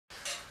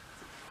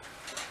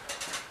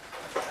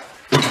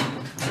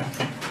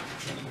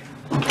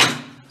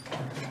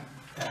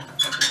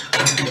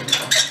Hey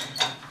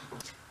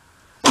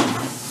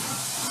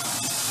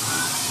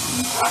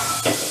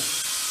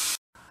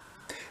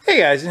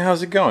guys, and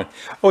how's it going?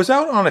 I was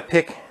out on a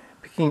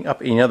picking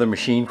up another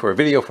machine for a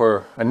video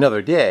for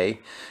another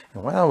day,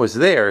 and while I was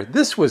there,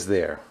 this was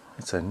there.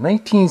 It's a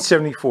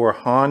 1974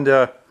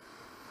 Honda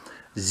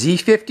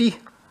Z50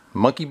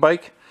 monkey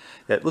bike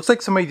that looks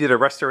like somebody did a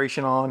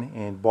restoration on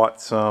and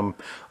bought some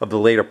of the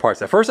later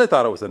parts. At first I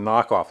thought it was a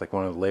knockoff, like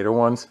one of the later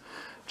ones,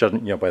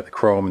 judging, by the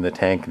chrome and the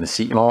tank and the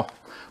seat and all,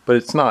 but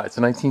it's not. It's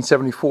a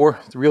 1974.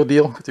 It's the real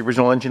deal with the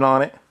original engine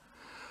on it.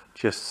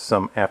 Just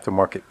some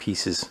aftermarket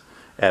pieces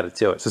added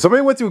to it. So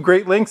somebody went through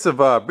great lengths of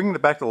bringing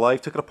it back to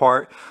life, took it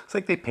apart. It's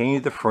like they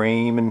painted the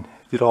frame and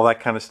did all that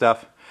kind of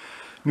stuff.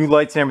 New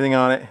lights and everything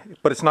on it,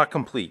 but it's not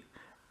complete.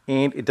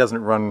 And it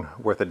doesn't run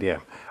worth a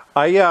damn.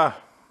 I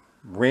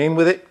ran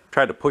with it,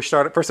 tried to push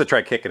start it. First I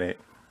tried kicking it,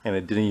 and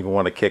it didn't even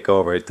want to kick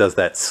over. It does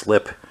that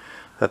slip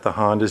that the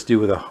Hondas do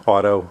with the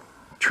auto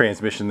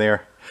transmission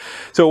there.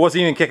 So it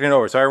wasn't even kicking it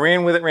over. So I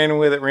ran with it.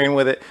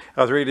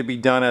 I was ready to be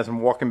done. As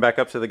I'm walking back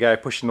up to the guy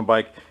pushing the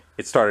bike,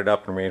 it started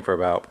up and ran for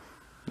about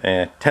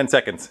 10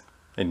 seconds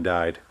and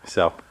died.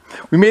 So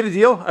we made a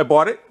deal. I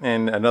bought it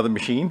and another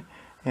machine,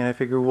 and I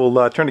figure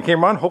we'll turn the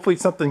camera on. Hopefully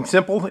it's something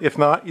simple. If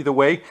not, either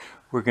way,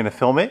 we're going to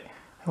film it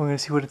and we're going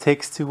to see what it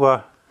takes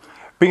to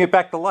bring it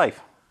back to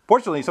life.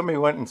 Fortunately, somebody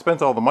went and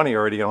spent all the money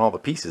already on all the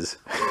pieces.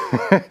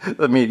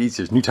 That made it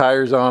easier. There's new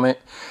tires on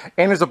it,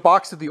 and there's a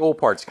box of the old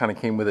parts kind of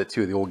came with it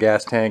too. The old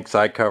gas tank,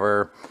 side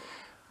cover,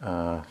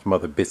 some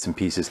other bits and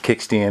pieces,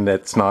 kickstand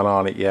that's not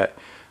on it yet.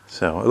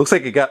 So it looks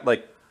like it got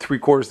like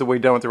 3/4 the way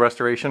done with the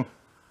restoration.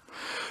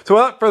 So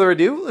without further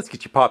ado, let's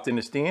get you popped in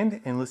the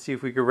stand and let's see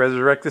if we can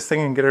resurrect this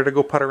thing and get her to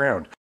go putt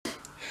around.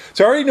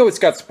 So I already know it's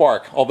got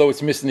spark, although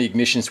it's missing the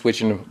ignition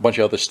switch and a bunch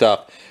of other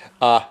stuff.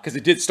 Because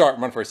it did start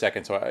and run for a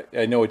second, so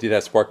I know it did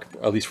have spark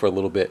at least for a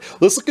little bit.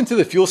 Let's look into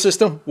the fuel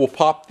system. We'll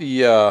pop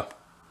the, I don't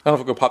know if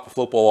we're going to pop the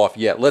float ball off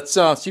yet. Let's see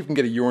if we can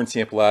get a urine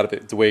sample out of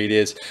it the way it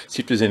is.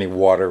 See if there's any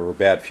water or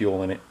bad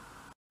fuel in it.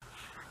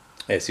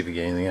 Yeah, see if we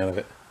get anything out of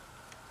it.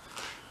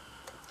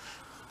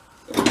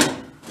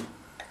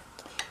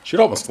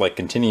 Should almost like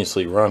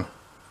continuously run.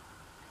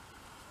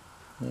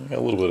 Got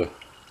a little bit of,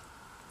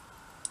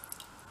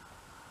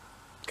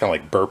 kind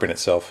of like burping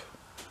itself.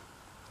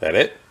 Is that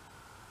it?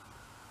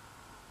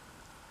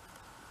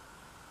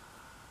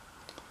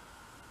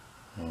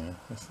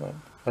 That's not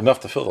enough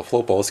to fill the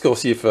float ball. Let's go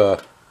see if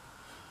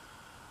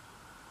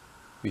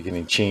we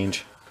can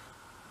change.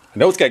 I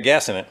know it's got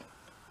gas in it.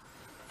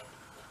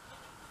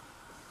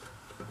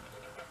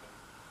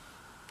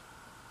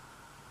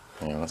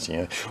 Yeah, let's see.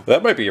 Well,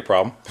 that might be a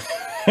problem.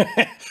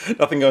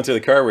 Nothing going to the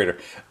carburetor.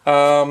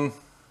 Open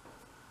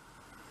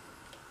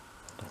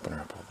her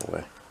up all the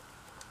way.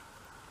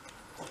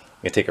 I'm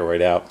gonna take it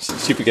right out.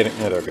 See if we get it.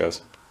 Yeah, there it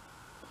goes.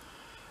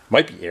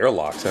 Might be air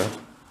locks, huh?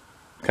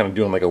 Kind of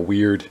doing like a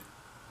weird.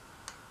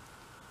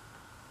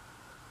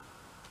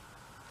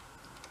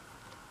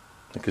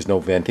 Like there's no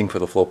venting for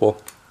the float ball.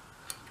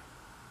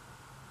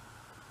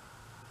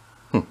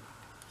 Well,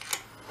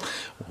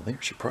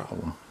 there's your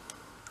problem.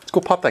 Let's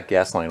go pop that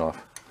gas line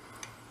off.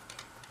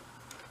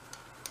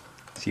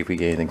 See if we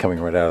get anything coming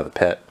right out of the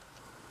pet.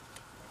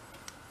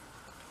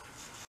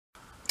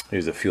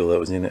 There's the fuel that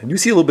was in it. You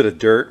see a little bit of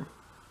dirt.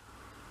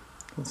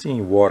 Don't see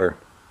any water.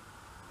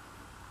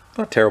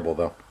 Not terrible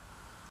though.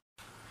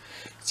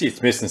 See,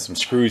 it's missing some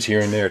screws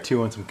here and there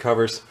too on some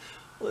covers.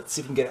 Let's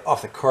see if we can get it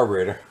off the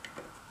carburetor.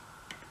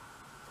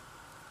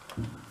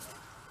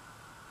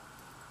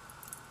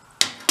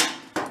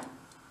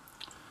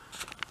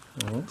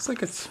 Well, looks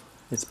like it's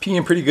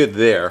peeing pretty good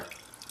there.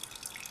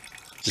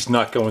 Just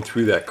not going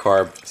through that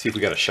carb. See if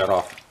we got a shut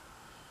off.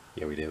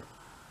 Yeah, we do.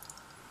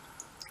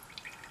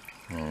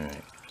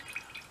 Alright.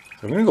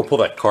 So I'm going to go pull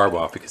that carb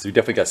off because we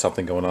definitely got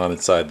something going on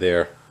inside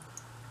there.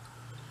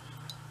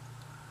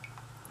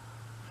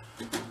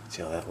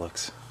 See how that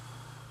looks.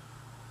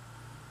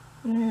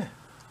 Yeah.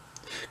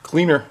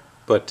 Cleaner,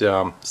 but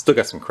still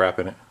got some crap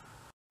in it.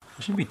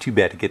 It shouldn't be too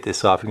bad to get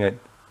this off. Let's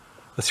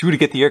see to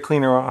get the air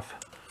cleaner off.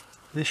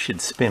 This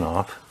should spin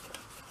off.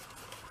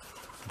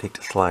 Take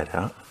the slide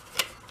out.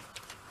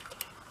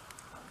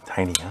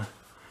 Tiny, huh?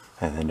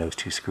 And then those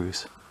two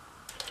screws.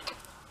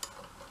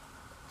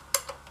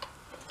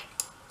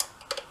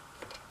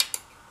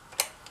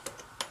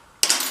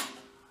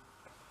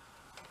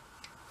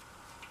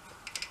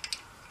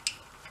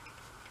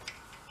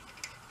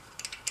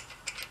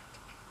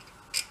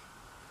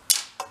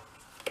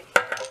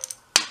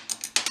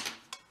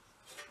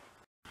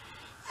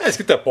 Let's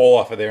get that bowl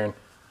off of there and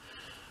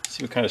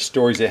see what kind of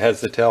stories it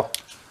has to tell.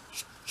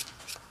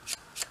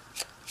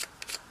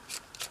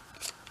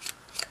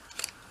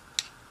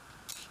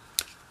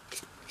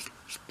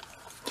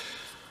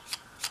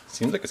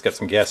 Seems like it's got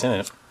some gas in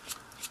it.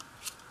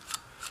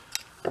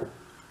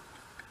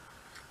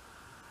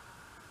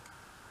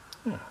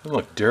 Yeah, it doesn't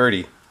look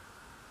dirty.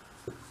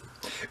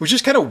 It was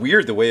just kind of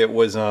weird the way it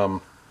was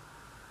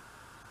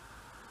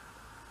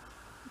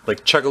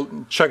like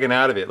chugging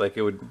out of it, like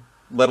it would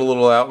let a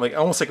little out, like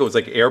almost like it was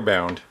like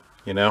airbound,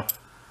 you know?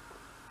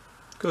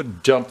 Go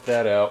dump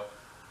that out.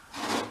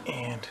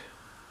 And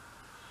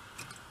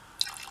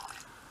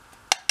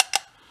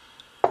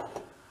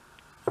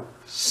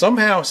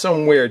somehow,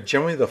 somewhere,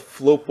 generally the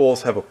float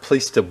balls have a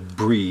place to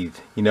breathe.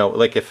 You know,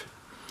 like if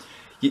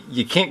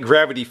you can't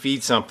gravity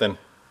feed something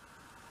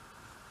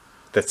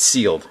that's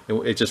sealed,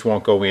 it just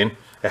won't go in.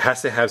 It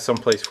has to have some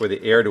place for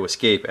the air to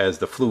escape as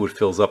the fluid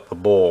fills up the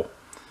bowl.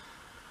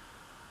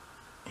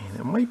 And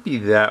it might be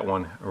that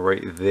one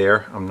right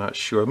there. I'm not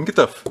sure. Let me get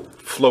the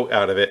float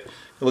out of it.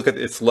 Look at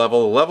its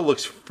level. The level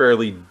looks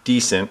fairly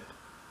decent.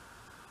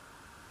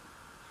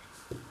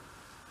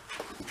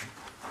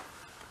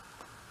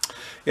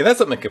 Yeah, that's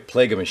something that could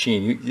plague a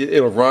machine.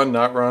 It'll run,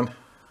 not run,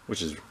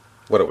 which is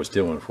what it was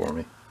doing for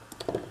me.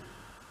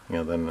 You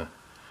know, then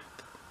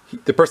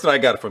the person I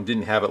got it from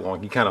didn't have it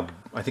long. He kind of,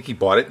 I think he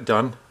bought it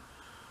done.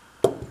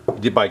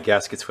 He did buy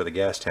gaskets for the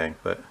gas tank,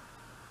 but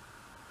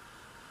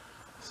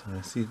so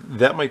I see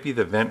that might be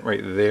the vent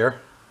right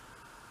there.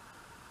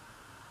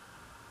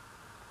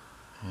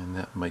 And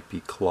that might be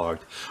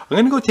clogged. I'm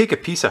going to go take a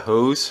piece of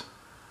hose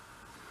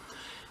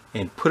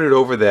and put it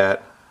over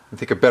that and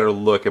take a better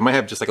look. It might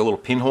have just like a little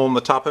pinhole in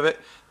the top of it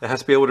that has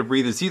to be able to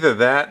breathe. It's either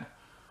that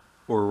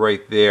or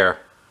right there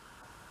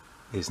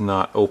is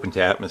not open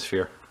to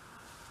atmosphere.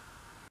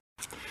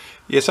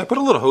 Yes, I put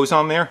a little hose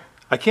on there.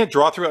 I can't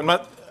draw through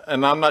it.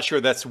 I'm not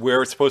sure that's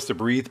where it's supposed to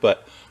breathe,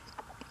 but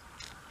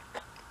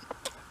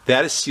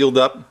that is sealed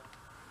up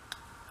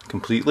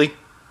completely.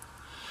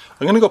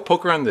 I'm going to go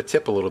poke around the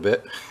tip a little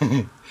bit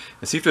and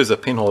see if there's a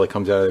pinhole that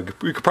comes out of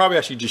it. We could probably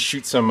actually just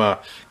shoot some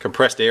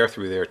compressed air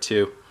through there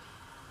too.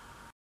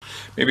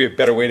 Maybe a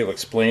better way to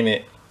explain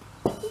it.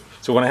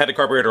 So when I had the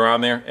carburetor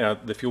on there,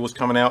 the fuel was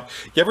coming out.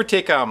 You ever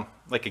take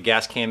like a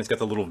gas can, it's got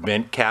the little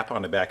vent cap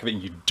on the back of it,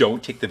 and you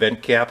don't take the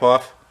vent cap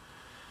off,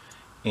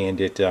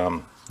 and it,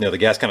 you know, the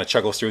gas kind of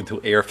chuggles through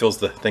until air fills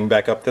the thing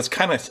back up. That's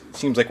kind of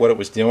seems like what it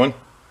was doing.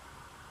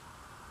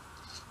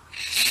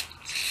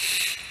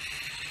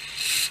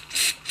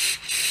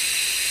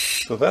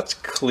 So that's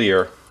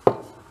clear,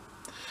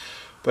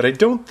 but I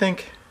don't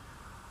think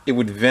it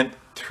would vent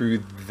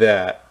through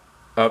that.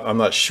 I'm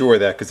not sure of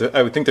that, because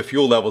I would think the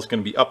fuel level is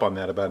going to be up on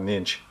that about an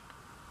inch.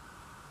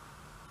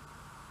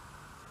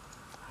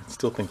 I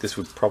still think this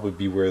would probably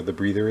be where the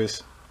breather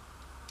is.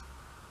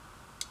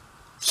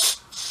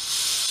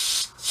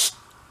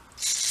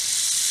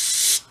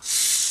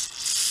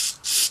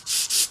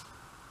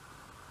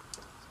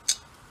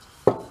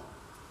 I'm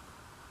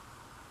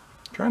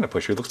trying to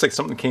push it. It looks like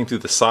something came through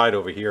the side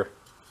over here.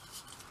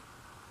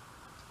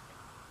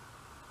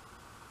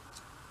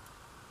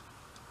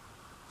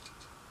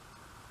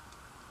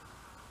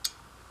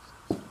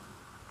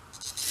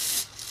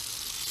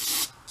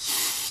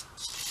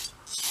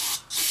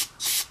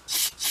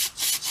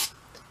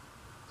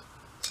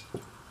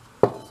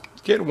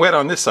 Getting wet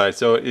on this side,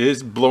 so it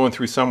is blowing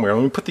through somewhere.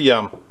 Let me put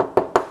the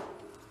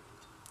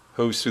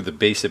hose through the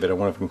base of it. I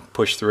wonder if we can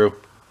push through.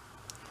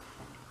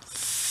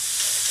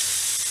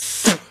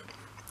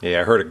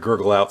 Yeah, I heard it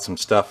gurgle out some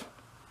stuff.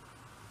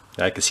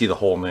 I can see the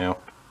hole now.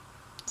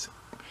 It's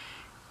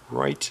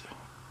right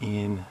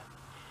in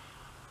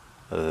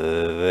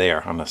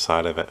there on the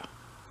side of it.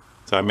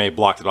 So I may have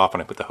blocked it off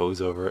when I put the hose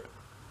over it.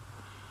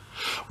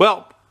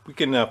 Well, we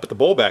can put the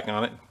bowl back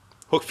on it,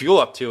 hook fuel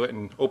up to it,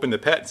 and open the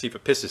pet and see if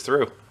it pisses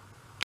through.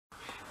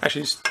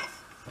 Actually, just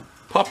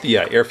pop the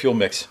air fuel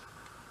mix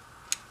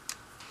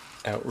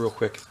out real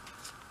quick.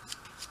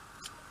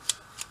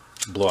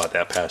 Blow out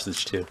that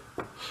passage too.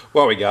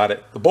 Well, we got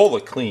it. The bowl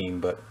looked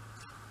clean, but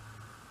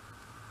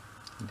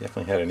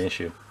definitely had an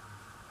issue.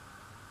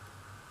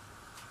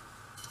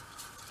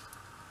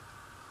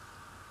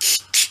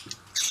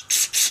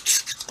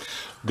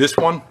 This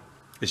one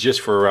is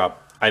just for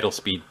idle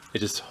speed. It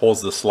just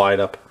holds the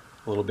slide up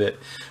a little bit.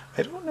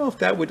 I don't know if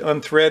that would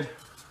unthread.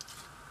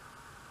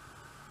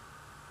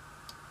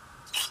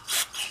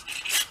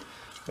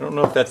 I don't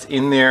know if that's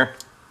in there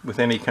with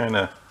any kind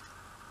of,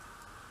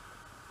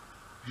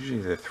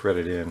 usually they're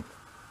threaded in.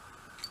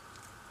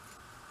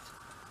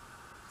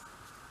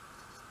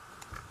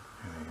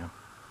 There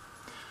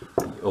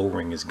we go. The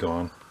O-ring is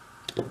gone.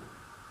 We're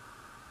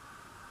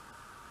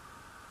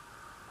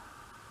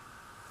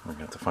going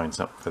to have to find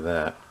something for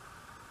that.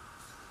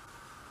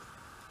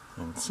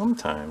 And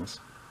sometimes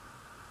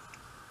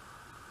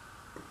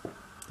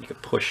you can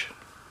push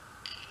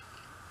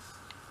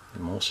the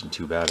emulsion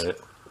tube out of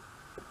it.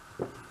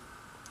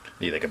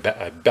 Need like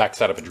a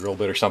backside of a drill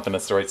bit or something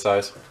that's the right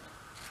size.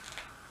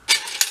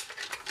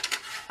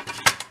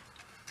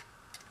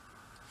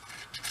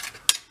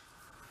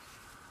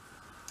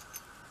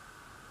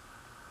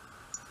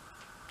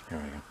 There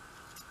we go.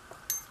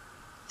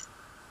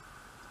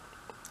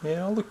 Yeah,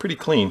 it'll look pretty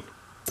clean.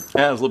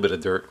 Yeah, there's a little bit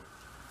of dirt.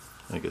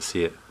 I can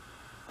see it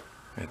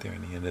right there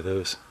on the end of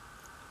those.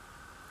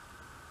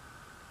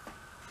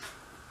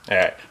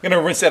 Alright, I'm going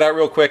to rinse that out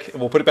real quick and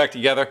we'll put it back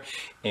together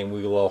and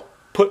we will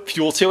put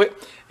fuel to it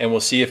and we'll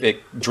see if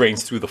it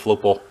drains through the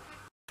float bowl.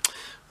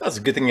 That's a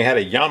good thing I had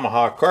a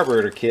Yamaha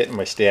carburetor kit in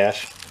my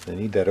stash. I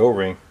need that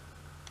O-ring.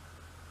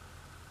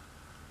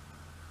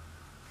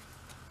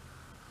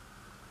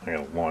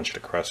 launch it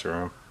across the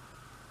room.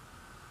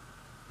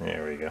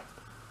 There we go.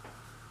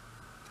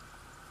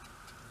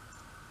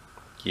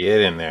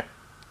 Get in there.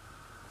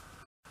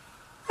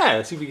 Alright,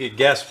 let's see if we get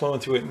gas flowing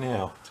through it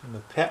now. Turn the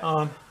pet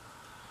on.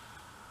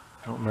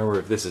 I don't remember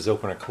if this is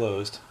open or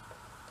closed.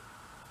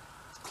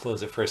 Let's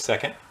close it for a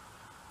second.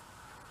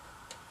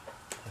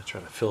 I'll try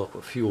to fill up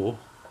with fuel.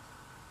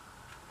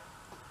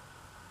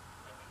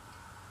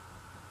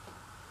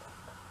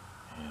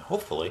 And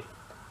hopefully,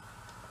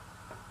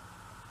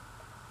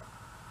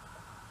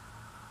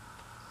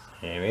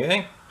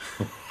 anything?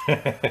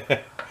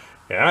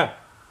 Yeah.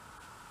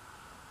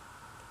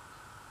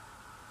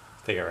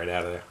 Take it right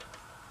out of there.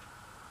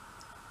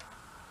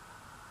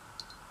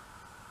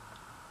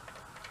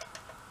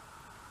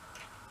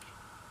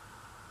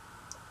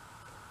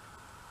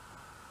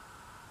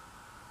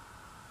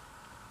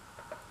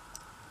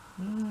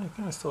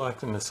 Kind of still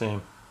acting the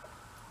same.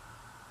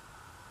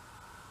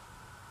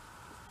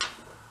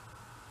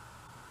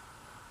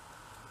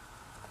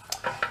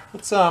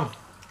 Let's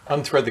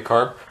unthread the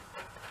carb.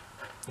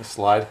 The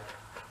slide.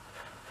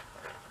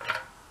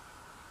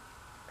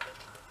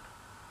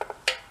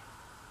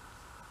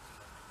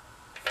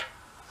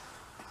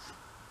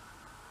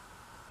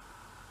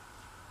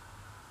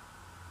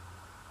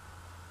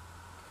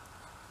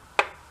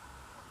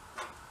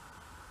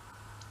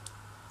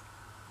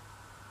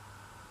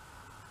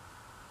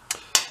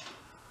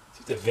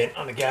 The vent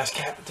on the gas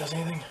cap, it does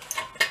anything?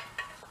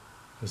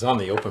 It was on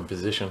the open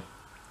position.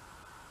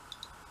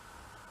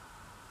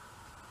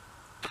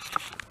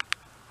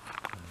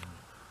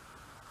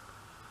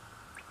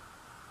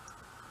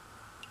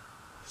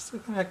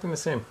 Still kind of acting the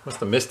same. Must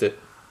have missed it.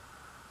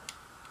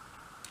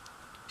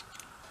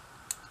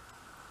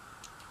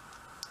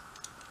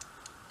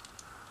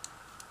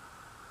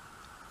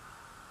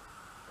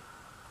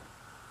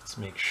 Let's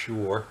make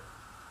sure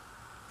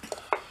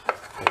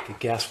that the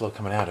gas flow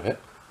coming out of it.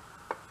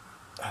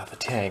 Out of the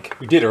tank.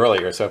 We did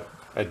earlier, so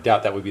I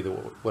doubt that would be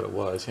what it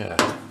was. Yeah,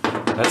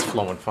 that's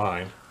flowing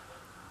fine.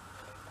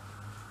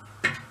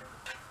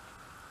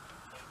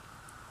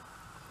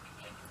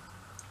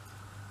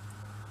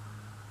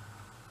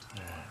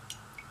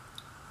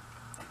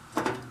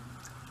 I'm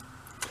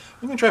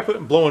gonna try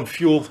blowing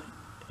fuel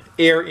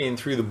air in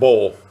through the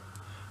bowl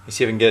and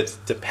see if I can get it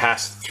to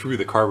pass through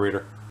the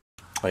carburetor.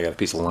 I got a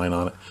piece of line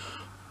on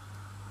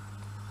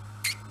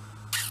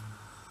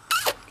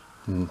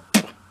it.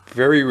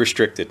 Very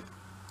restricted.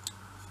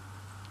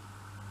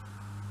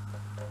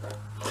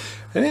 I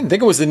didn't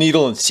think it was the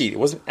needle and seat. It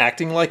wasn't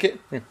acting like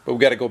it, but we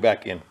got to go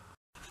back in.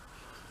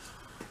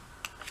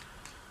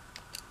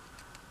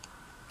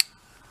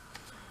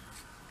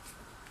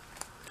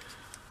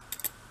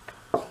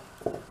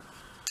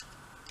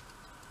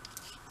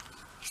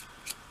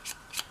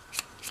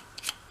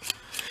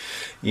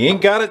 You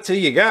ain't got it till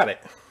you got it.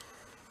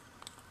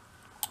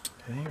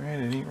 It ain't right,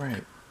 it ain't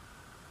right.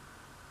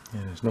 Yeah,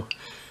 there's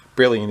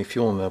barely any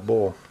fuel in that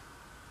bowl.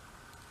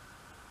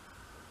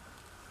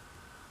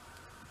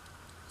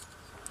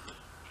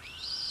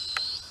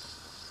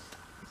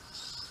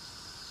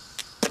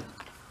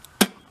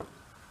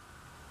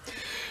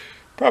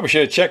 Probably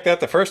should have checked that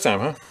the first time,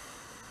 huh?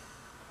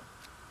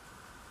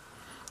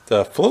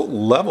 The float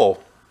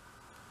level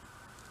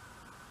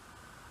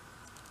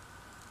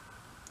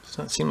does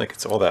not seem like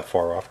it's all that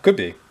far off. Could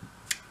be.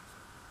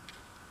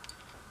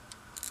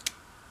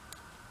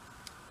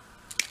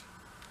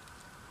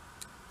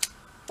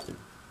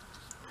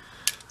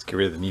 Let's get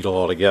rid of the needle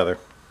altogether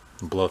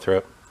and blow through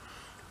it.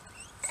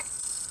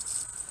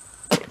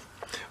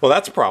 Well,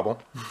 that's a problem.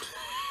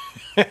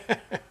 So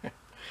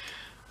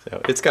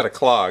it's got a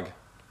clog,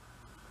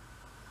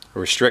 a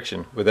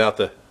restriction, without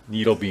the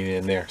needle being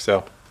in there.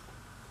 So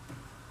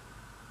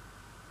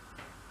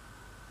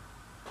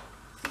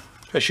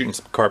try shooting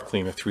some carb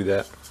cleaner through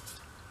that.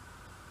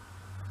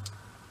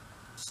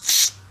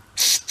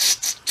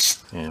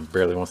 And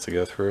barely wants to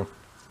go through.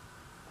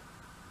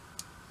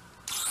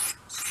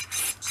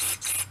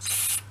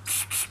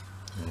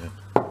 Yeah.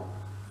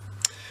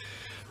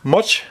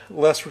 Much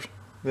less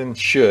than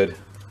should.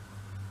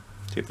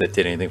 See if that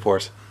did anything for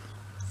us.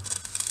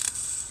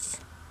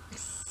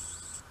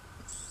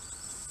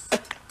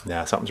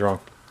 Nah, something's wrong.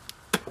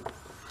 Can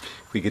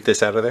we get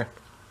this out of there?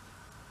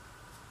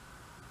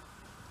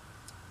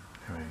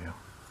 There we go.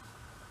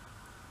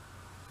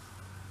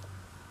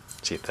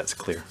 See if that's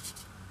clear.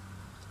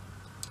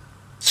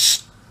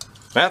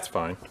 That's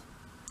fine.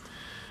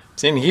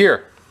 It's in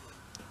here.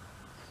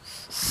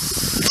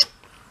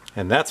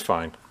 And that's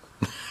fine.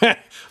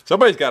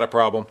 Somebody's got a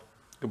problem.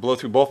 You'll blow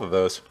through both of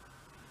those.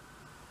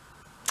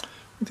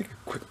 Let me take a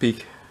quick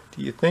peek.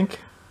 Do you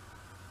think?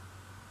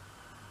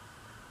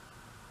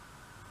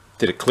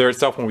 Did it clear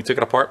itself when we took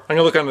it apart? I'm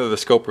gonna look under the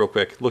scope real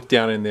quick. Look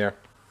down in there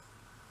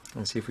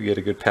and see if we get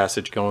a good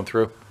passage going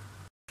through.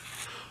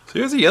 So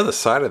here's the other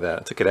side of that.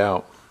 I took it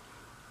out.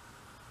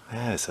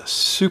 That is a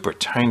super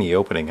tiny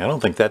opening. I don't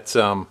think that's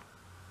almost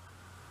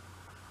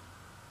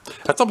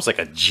like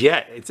a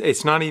jet.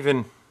 It's not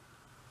even.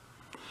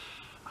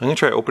 I'm gonna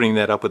try opening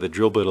that up with a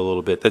drill bit a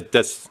little bit.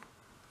 That's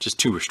just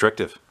too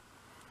restrictive.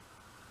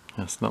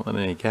 It's not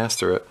letting any gas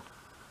through it.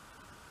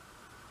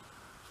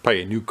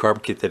 Probably a new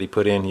carb kit that he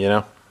put in, you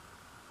know.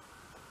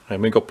 I'm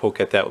gonna go poke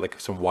at that with like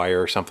some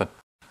wire or something.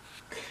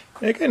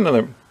 I got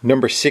another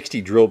number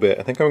 60 drill bit.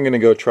 I think I'm gonna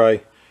go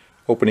try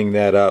opening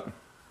that up.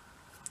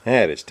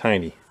 That is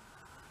tiny.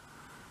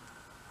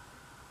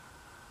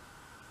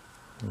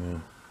 Yeah.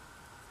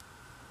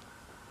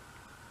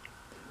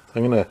 So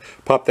I'm gonna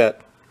pop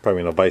that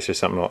probably in a vise or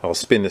something. I'll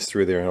spin this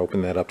through there and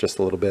open that up just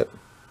a little bit.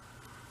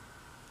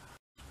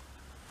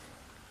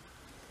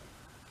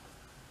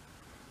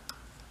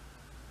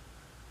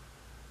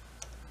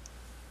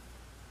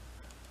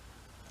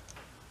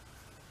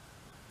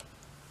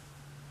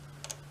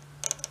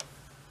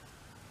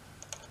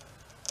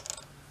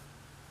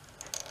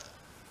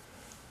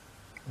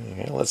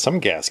 Yeah, let some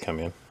gas come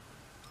in.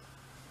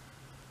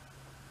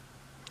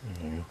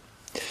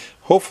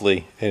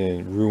 Hopefully it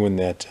didn't ruin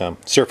that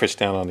surface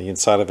down on the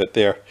inside of it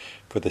there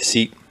for the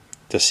seat.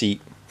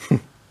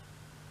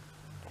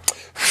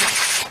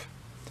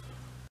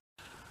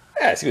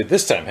 Yeah, see what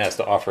this time has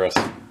to offer us.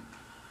 Turn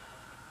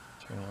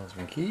on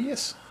some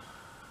keys.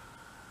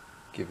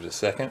 Give it a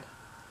second.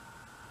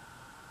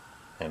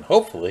 And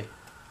hopefully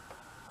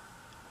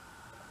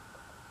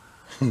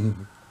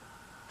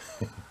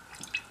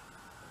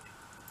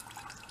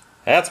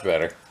that's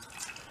better.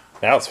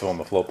 Now it's filling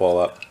the float ball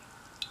up.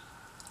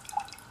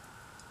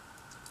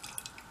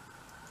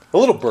 A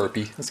little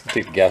burpy. Let's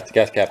take the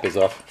gas cap is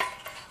off.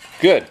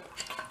 Good.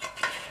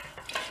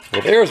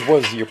 Well, theirs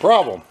was your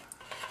problem.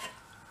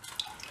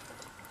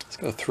 Let's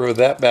go throw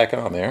that back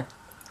on there.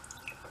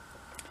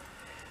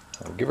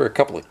 I'll give her a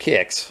couple of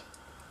kicks.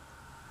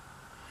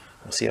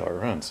 We'll see how it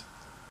runs.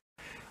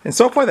 And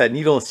so far that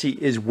needle and seat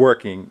is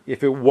working.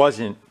 If it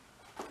wasn't,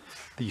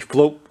 the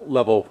float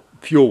level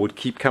fuel would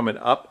keep coming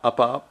up,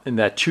 and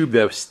that tube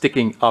that was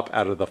sticking up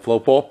out of the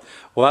float bowl,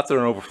 well, that's an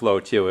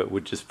overflow too. It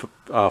would just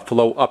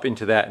flow up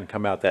into that and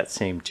come out that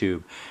same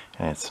tube,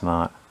 and it's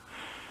not.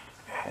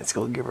 Let's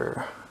go give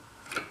her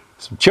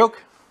some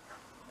choke,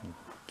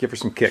 give her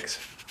some kicks.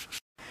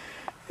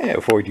 Yeah,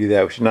 before we do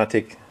that, we should not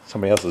take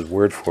somebody else's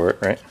word for it,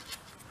 right?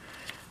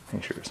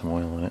 Make sure there's some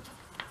oil in it.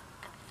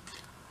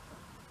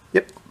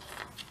 Yep.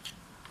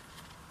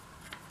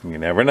 You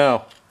never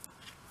know.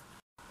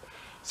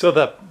 So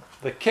the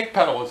kick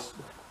pedal is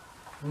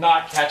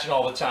not catching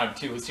all the time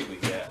too. Let's see what we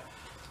get.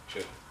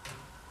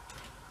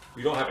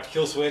 We don't have a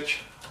kill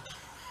switch.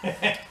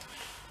 There.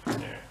 Go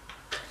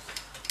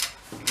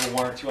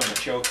one or two on the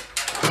choke.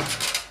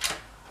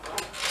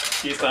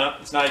 See,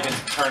 it's not even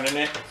turning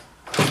it.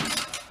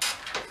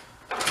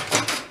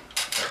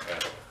 Okay.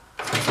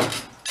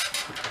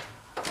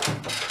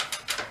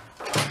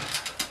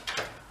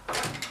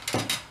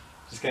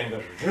 Just kind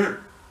of goes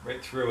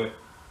right through it.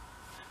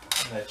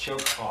 And that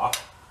choke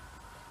off.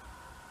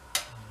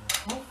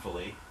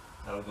 Hopefully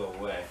that'll go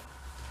away.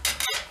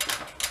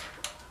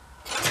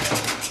 I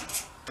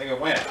think it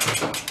went.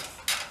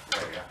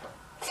 There we go.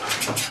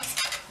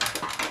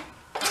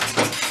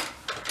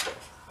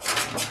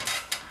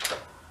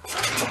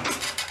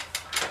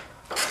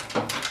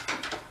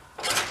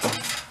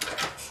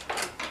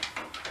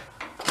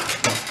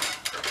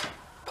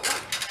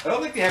 I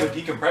don't think they have a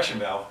decompression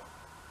valve.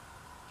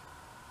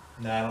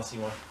 No, I don't see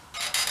one.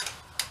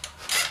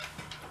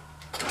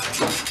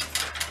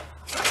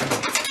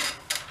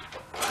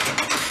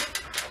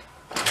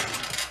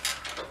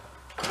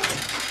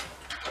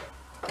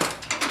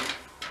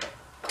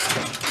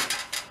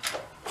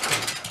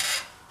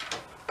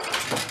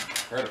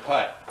 Where to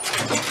putt?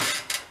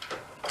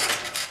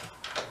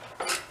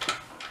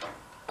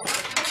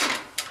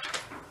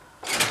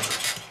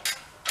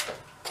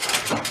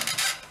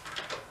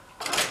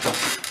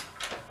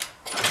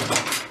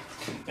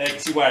 Now you can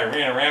see why I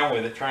ran around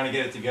with it trying to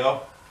get it to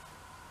go.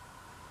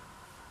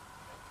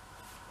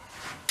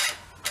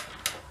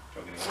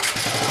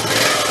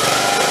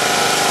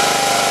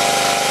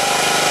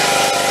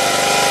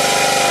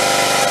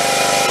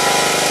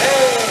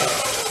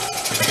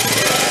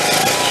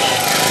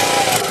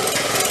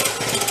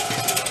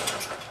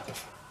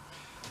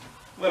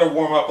 Let her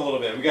warm up a little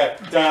bit. We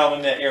got dialed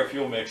in that air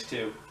fuel mix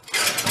too.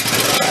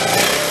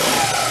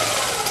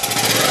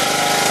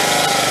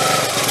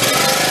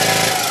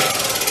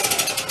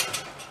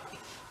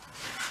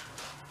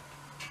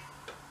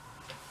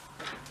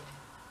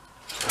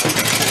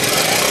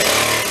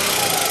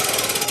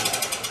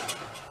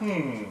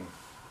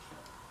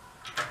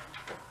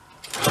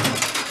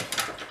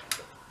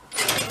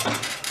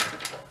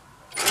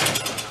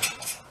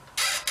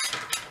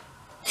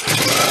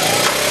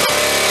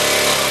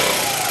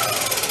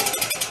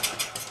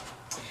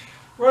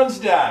 Runs,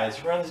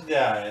 dies, runs,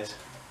 dies.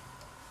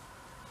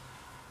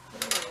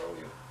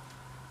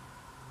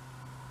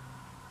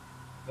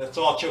 That's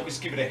all choke.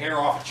 Just give it a hair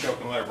off a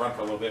choke and let it run for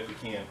a little bit if you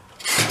can.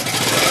 Just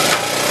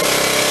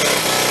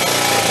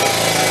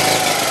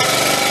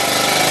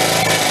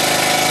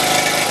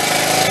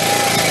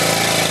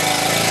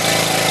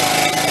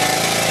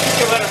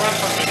gonna let it run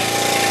for a minute.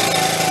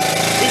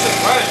 At least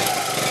it's running.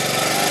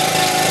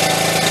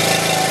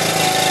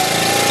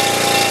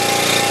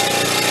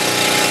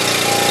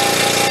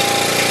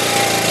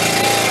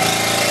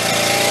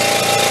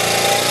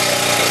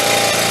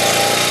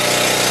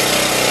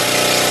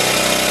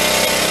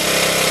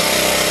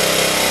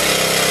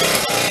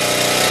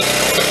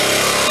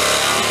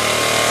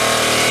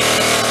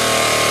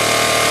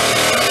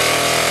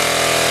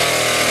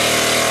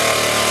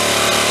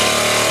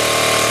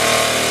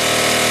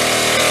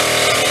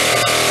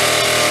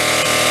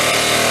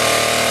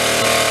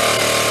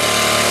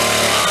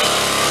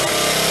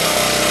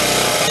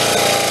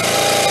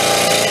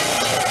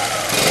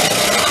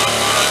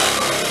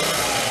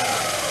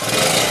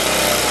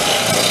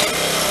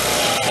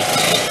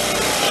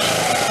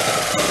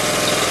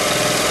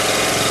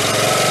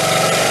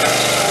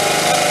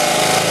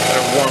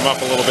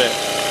 little bit.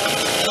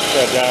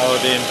 Gotta dial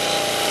it in.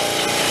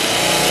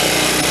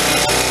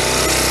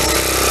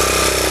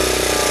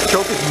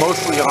 Choke is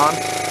mostly on.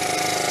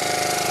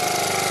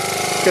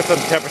 Get some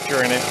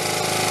temperature in it.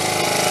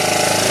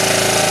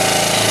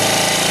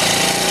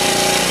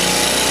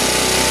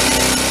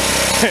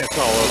 It's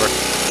all over.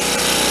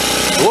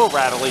 A little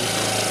rattly.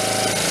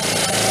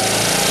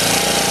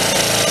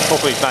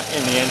 Hopefully it's not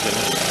in the engine.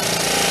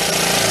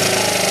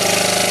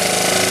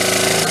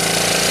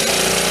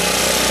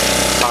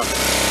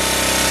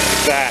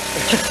 That.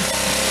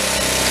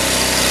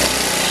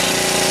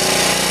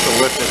 The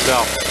lift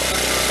itself.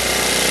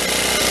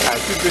 Alright,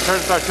 as soon as we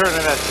start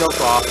turning that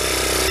choke off.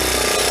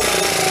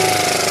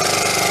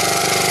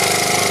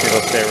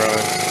 It'll stay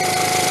running.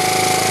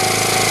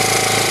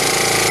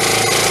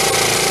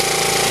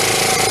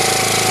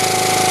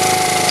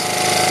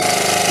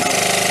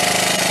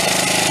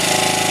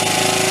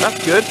 That's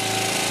good.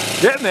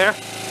 Getting there.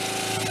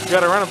 You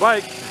gotta run a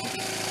bike. I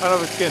don't know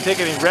if it's gonna take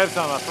any revs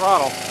on the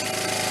throttle.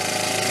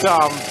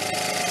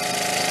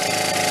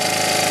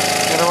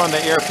 Gonna run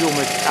the air fuel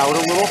mix out a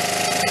little,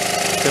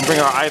 then bring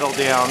our idle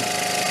down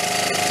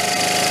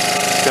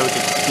so we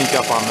can sneak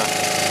up on the.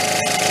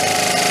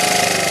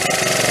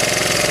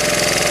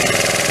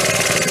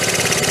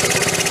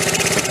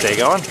 Stay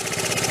going.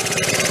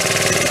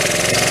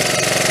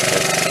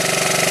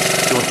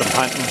 Doing some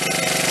hunting.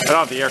 I don't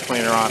have the air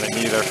cleaner on it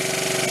either.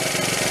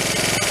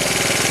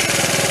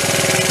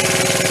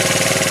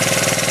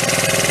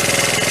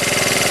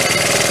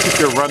 Just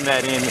to run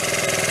that in.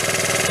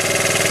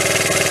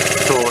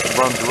 So it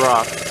runs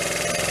rough.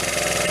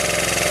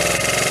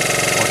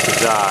 Wants to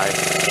die.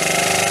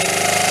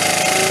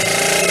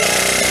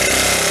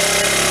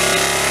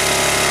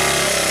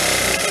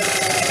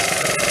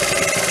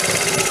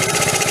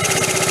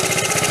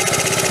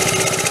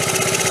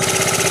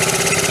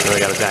 So we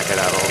gotta back it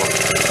out a little.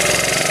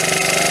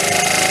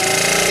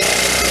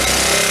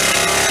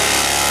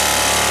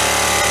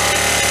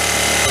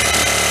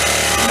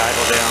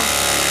 Idle down.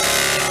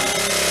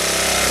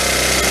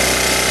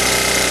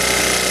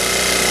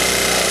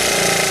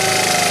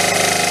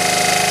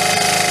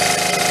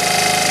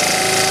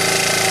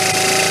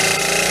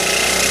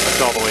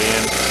 All the way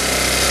in.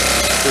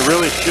 It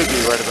really should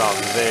be right about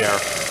there.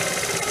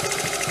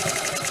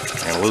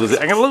 I'm gonna lose it.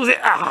 I'm gonna lose it.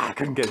 Ah, I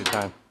couldn't get it in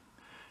time.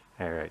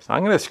 Alright, so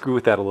I'm gonna screw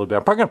with that a little bit.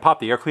 I'm probably gonna pop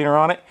the air cleaner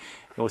on it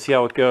and we'll see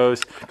how it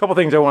goes. A couple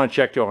things I want to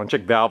check too. I want to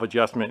check valve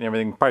adjustment and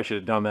everything. Probably should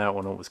have done that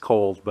when it was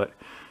cold, but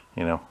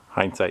you know,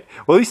 hindsight.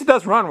 Well, at least it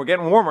does run. We're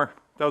getting warmer.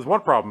 That was one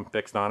problem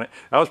fixed on it.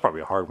 That was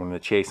probably a hard one to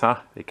chase,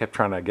 huh? They kept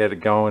trying to get it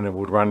going and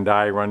would run,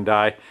 die, run,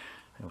 die.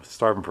 It was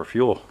starving for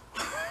fuel.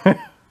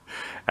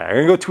 I'm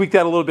gonna go tweak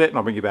that a little bit and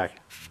I'll bring you back.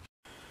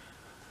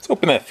 Let's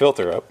open that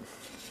filter up.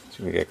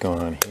 See what we got going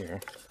on here.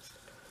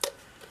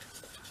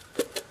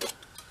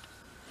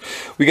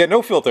 We got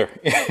no filter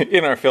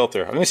in our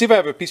filter. I'm gonna see if I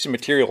have a piece of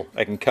material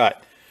I can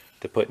cut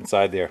to put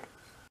inside there.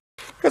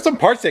 Got some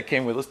parts that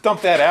came with. Let's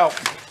dump that out.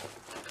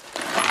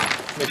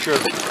 Make sure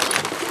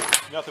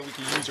nothing we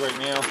can use right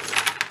now.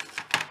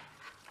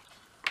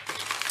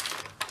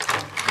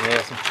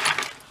 Yeah.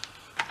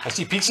 I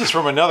see pieces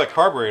from another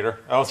carburetor.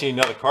 I don't see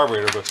another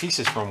carburetor, but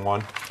pieces from one.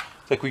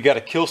 It's like we got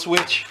a kill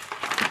switch.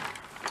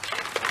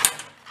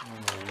 I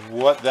don't know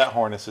what that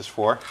harness is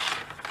for.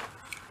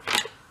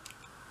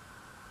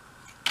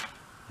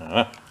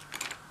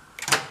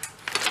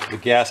 The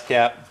gas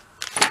cap.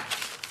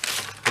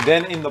 And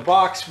then in the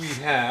box we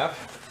have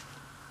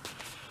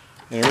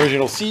an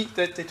original seat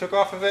that they took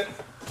off of it.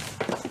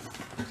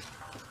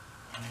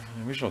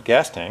 An original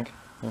gas tank.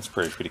 That's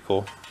pretty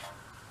cool.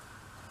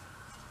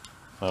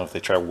 I don't know if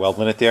they tried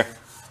welding it there.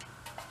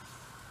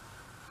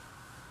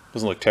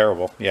 Doesn't look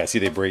terrible. Yeah, I see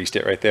they brazed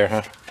it right there,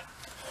 huh?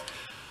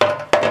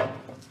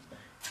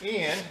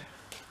 And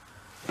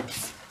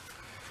it's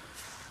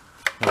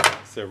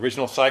the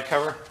original side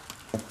cover.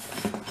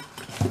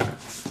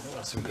 What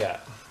else we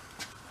got?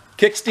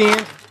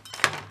 Kickstand.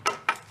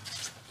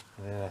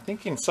 And I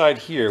think inside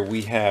here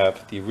we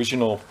have the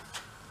original,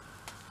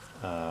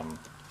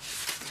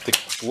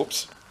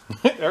 whoops,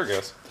 there it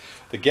goes.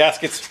 The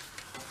gaskets,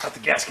 not the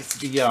gaskets,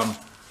 the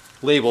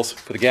labels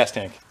for the gas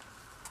tank.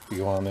 We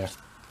go on there.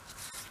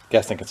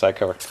 Gas tank and side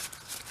cover.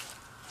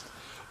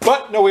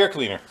 But no air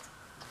cleaner.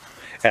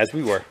 As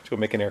we were. Let's go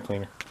make an air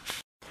cleaner.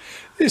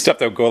 This is stuff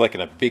that would go like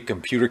in a big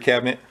computer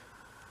cabinet.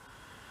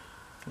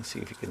 Let's see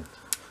if you can.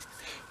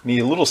 Need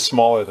a little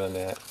smaller than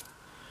that.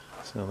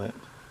 So that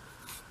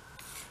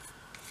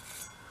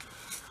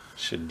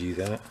should do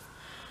that.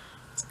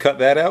 Let's cut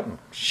that out and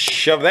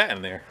shove that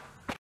in there.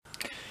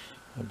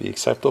 That'd be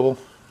acceptable.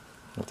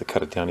 I have to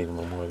cut it down even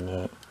a little more than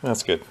that.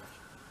 That's good.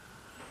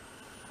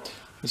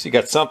 At least you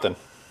got something.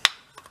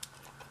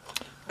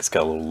 It's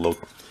got a little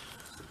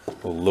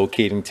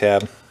locating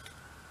tab.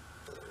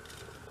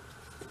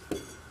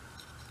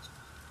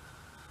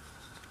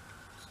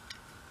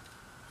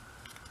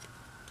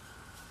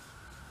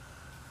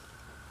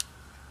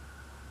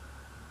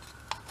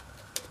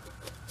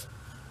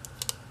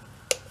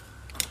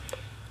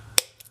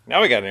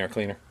 Now we got an air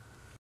cleaner.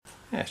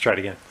 Yeah, let's try it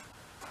again.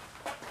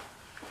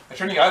 I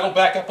turned the idle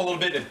back up a little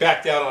bit and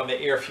backed out on the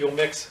air fuel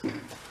mix.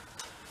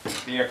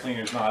 The air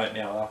cleaner's not it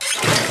now though.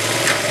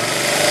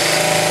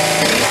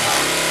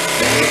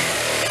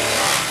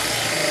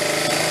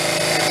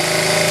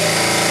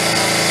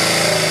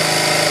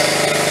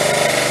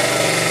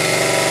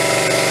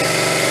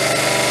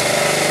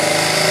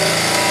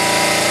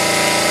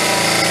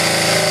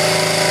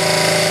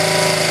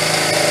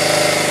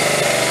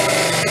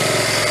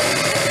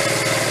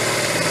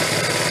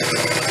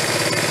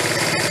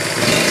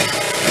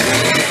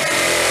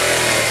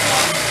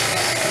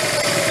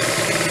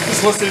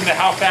 Listening to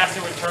how fast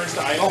it returns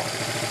to idle.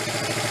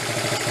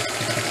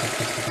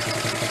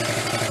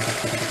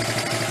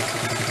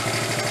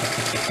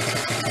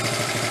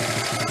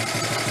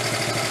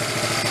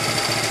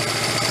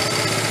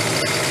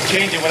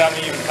 Change it without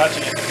me even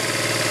touching it.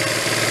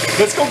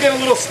 Let's go get a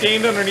little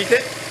steam underneath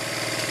it.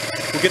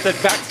 We'll get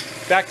that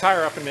back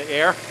tire up in the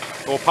air.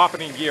 We'll pop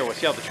it in gear. We'll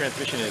see how the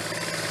transmission is.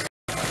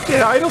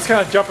 Yeah, idle's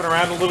kind of jumping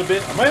around a little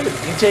bit. I might have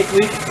an intake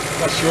leak.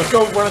 Not sure. Let's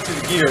go run it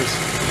through the gears.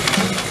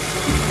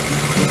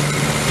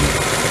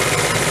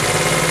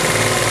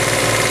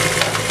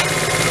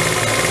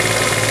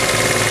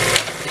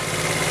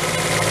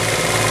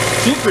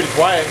 Seems pretty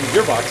quiet in the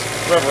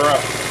gearbox. Rev her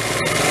up.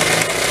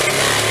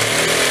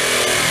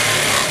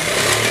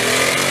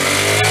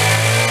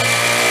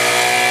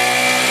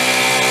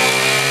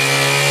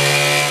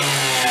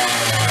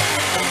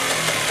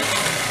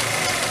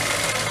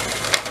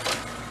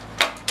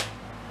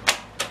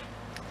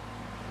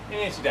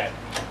 Ain't that?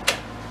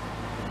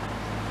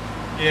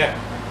 Yeah,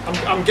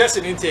 I'm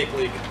guessing intake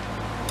leak.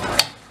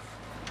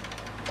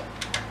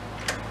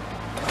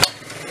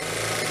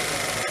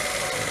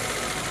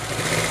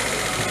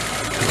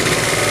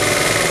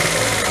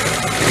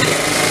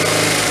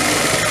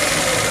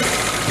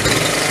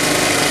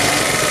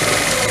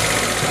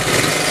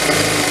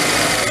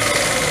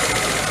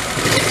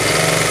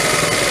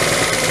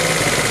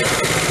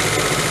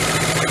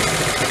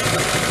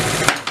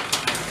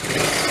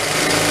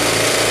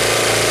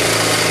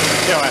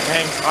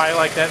 Hangs high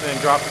like that and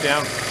then drops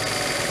down.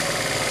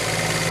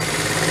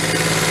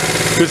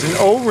 There's an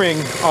O-ring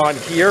on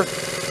here,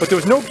 but there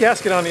was no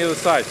gasket on the other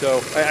side,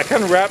 so I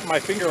kind of wrapped my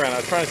finger around it. I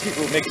was trying to see if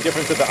it would make a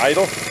difference at the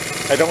idle.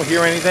 I don't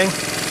hear anything,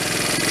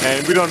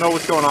 and we don't know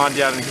what's going on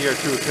down in here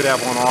too. It could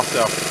have one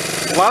also.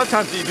 A lot of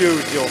times what you do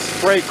is you'll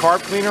spray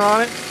carb cleaner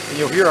on it, and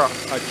you'll hear a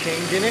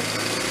change in it.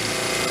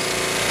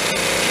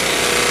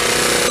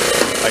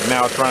 Like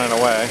now it's running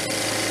away.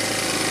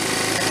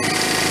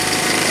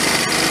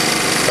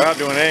 Without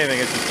doing anything,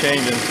 it's just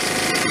changing.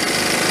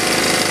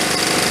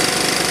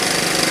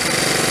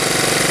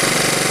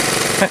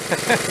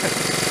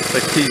 It's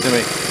like teasing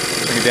me.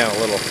 Bring it down a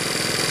little.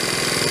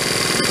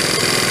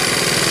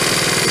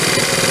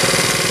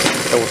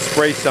 I will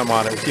spray some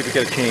on it. We'll see if we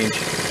get a change.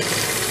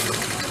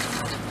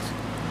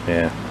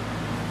 Yeah.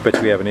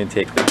 Bet we have an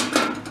intake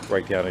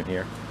right down in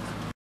here.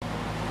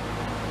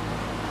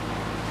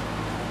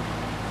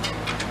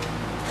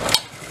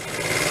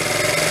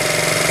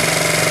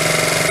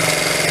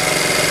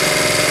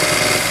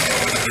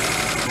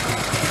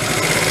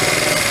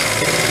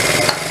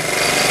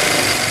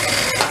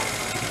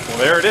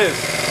 There it is.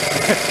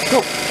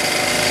 Oh,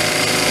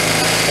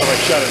 I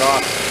shut it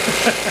off.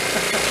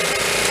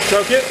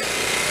 Choke it?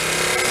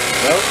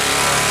 Nope.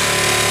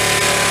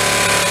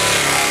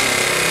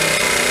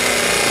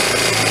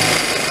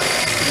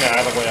 Yeah,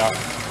 out of the way off.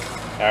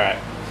 Alright.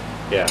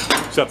 Yeah.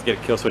 Just have to get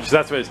a kill switch.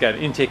 That's why it's got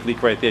an intake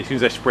leak right there. As soon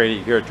as I spray it,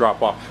 you hear it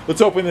drop off.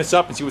 Let's open this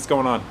up and see what's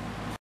going on.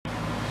 I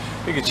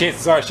think the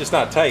chances are it's just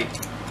not tight.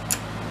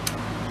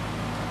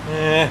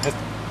 That's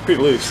pretty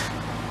loose.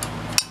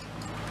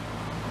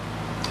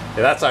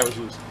 Yeah, that side was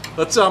loose.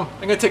 Let's I'm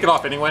gonna take it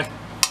off anyway.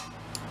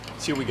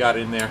 See what we got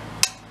in there.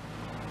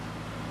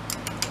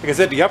 Like I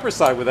said, the upper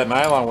side with that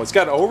nylon was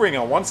got an O-ring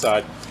on one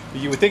side,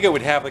 but you would think it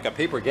would have like a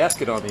paper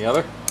gasket on the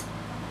other.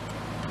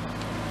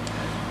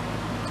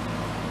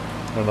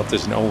 I don't know if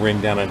there's an O-ring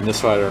down on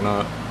this side or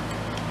not.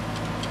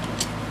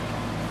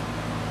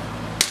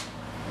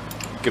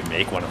 We could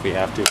make one if we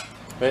have to.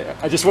 But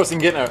I just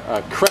wasn't getting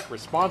a correct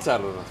response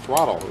out of the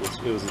throttle.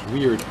 It was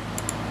weird.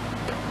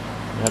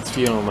 That's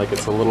feeling like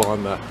it's a little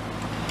on the,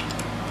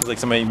 it's like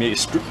somebody made a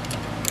strip.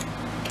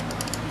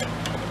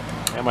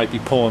 That might be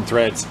pulling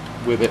threads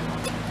with it.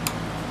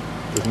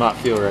 Does not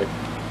feel right.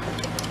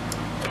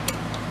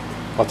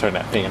 I'll turn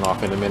that fan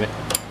off in a minute.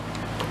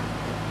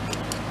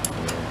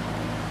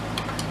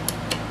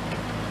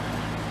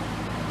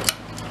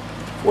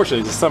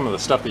 Fortunately, there's some of the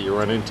stuff that you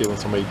run into when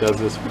somebody does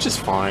this, which is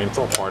fine. It's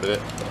all part of it.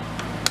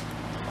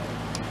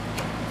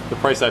 The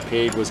price I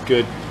paid was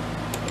good.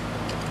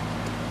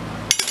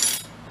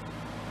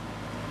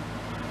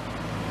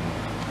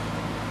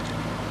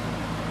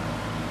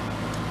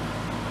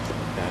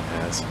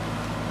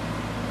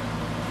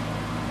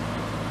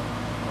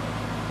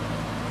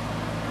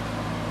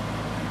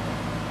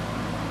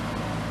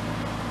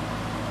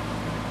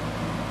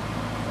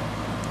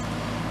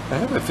 I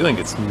have a feeling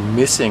it's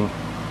missing.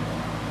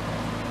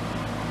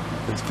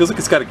 It feels like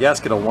it's got a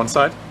gasket on one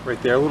side,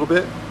 right there a little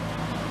bit,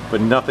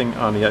 but nothing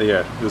on the other.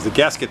 Yeah, there's a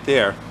gasket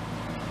there,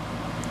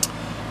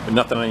 But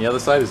nothing on the other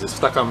side. Is it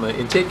stuck on the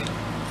intake?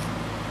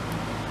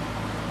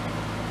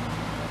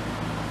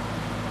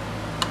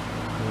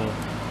 No.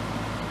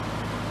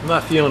 I'm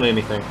not feeling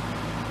anything.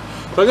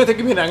 So I'm gonna take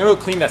a minute. I'm gonna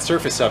go clean that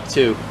surface up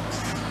too.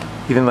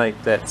 Even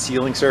like that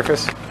sealing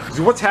surface.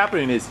 Because what's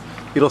happening is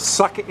it'll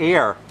suck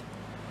air.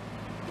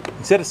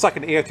 Instead of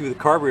sucking air through the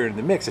carburetor in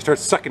the mix, it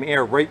starts sucking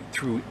air right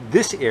through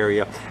this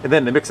area, and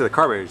then the mix of the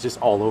carburetor is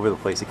just all over the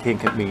place. It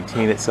can't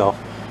maintain itself.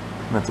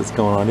 And that's what's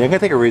going on. Yeah, I'm gonna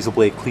take a razor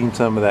blade, clean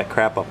some of that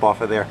crap up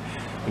off of there,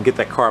 and get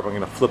that carb. I'm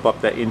gonna flip up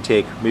that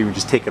intake, maybe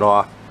just take it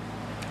off.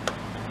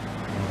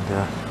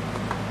 And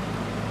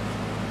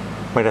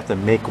might have to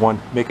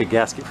make a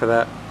gasket for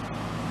that.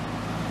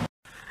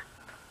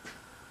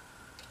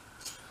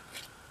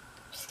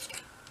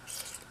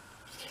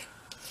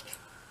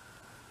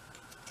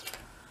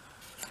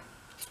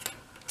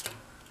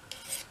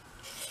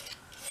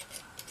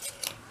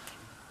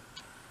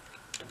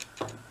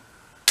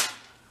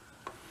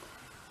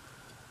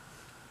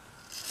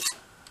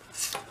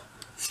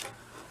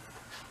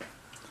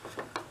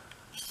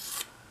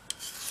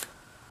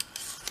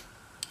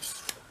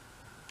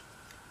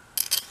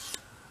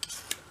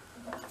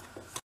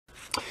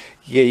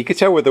 Yeah, you can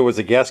tell where there was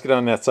a gasket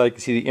on that side. You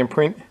can see the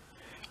imprint,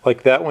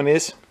 like that one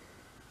is.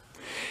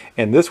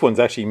 And this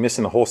one's actually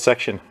missing a whole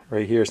section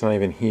right here. It's not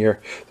even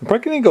here. I'm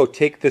probably going to go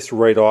take this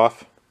right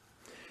off.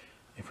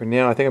 And for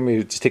now, I think I'm going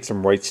to just take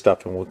some right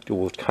stuff and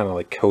we'll kind of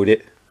like coat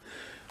it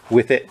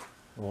with it.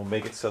 And we'll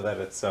make it so that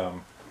it's,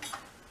 where'd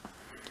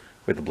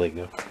the blade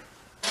go?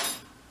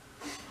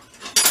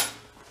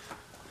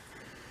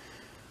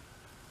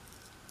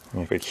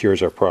 And if it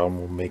cures our problem,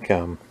 we'll make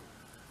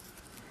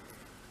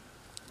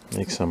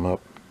some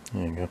up.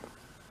 There you go.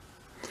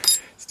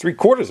 It's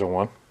 3/4 of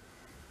one.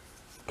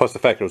 Plus the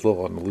fact it was a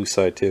little on the loose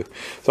side too.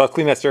 So I'll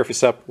clean that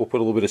surface up. We'll put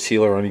a little bit of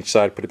sealer on each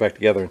side, put it back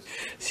together, and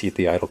see if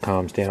the idle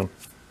calms down.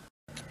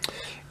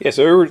 Yeah,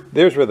 so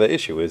there's where the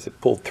issue is.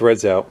 It pulled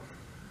threads out.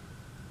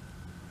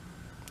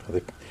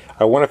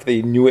 I wonder if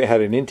they knew it had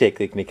an intake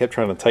leak and they kept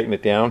trying to tighten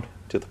it down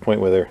to the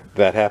point where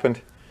that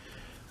happened.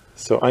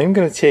 So I'm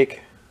going to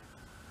take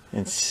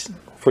and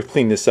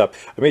clean this up.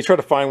 I may try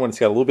to find one that's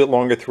got a little bit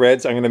longer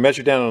threads. I'm going to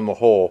measure down on the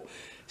hole,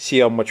 see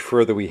how much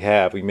further we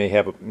have. We may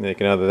have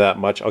like another that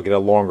much. I'll get a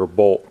longer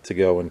bolt to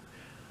go and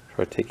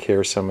try to take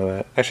care of some of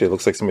that. Actually, it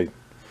looks like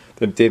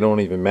they don't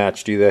even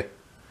match, do they?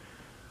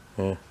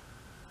 Yeah.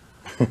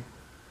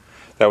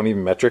 That one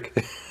even metric?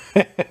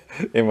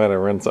 They might have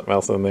run something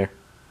else in there.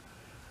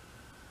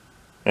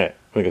 Alright,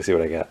 let me go see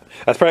what I got.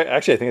 That's probably,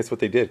 actually I think that's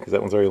what they did, because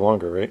that one's already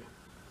longer, right?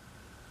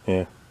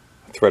 Yeah,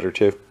 a thread or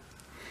two.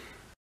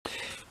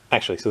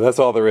 Actually, so that's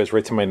all there is,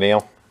 right to my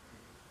nail.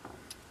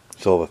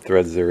 That's all the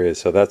threads there is.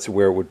 So that's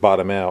where it would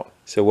bottom out.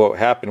 So what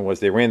happened was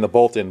they ran the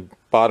bolt in,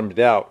 bottomed it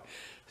out,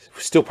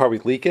 still probably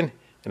leaking,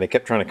 and they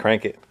kept trying to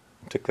crank it.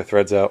 Took the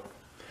threads out.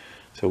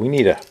 So we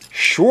need a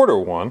shorter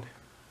one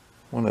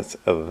that's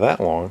that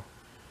long.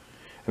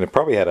 And it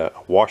probably had a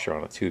washer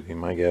on it too, be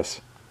my guess.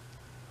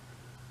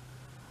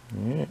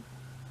 Yeah.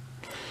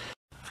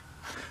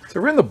 So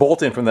I ran the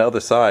bolt in from the other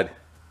side.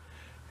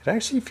 It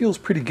actually feels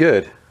pretty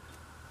good.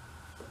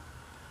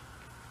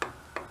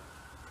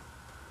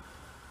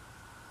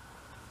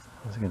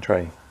 I was going to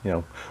try,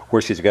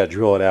 worst case you got to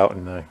drill it out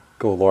and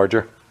go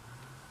larger.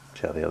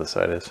 See how the other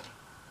side is.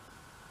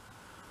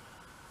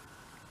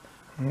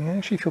 And I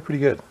actually feel pretty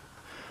good.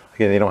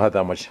 Again, they don't have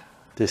that much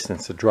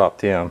distance to drop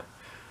down.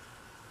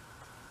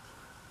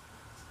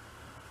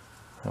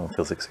 That one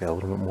feels like it's got a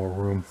little bit more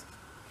room.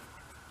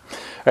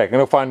 Alright, I'm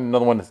going to find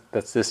another one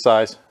that's this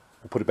size.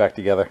 We'll put it back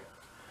together.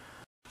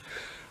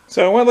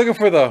 So I went looking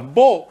for the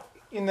bolt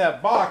in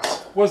that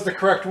box was the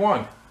correct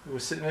one. It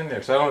was sitting in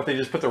there. So I don't know if they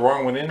just put the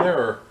wrong one in there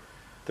or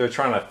they're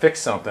trying to fix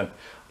something.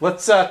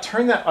 Let's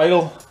turn that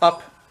idle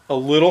up a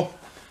little.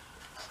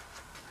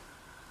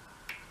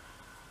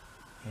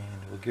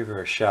 And we'll give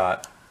her a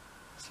shot.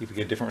 See if we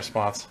get a different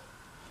response.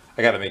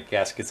 I got to make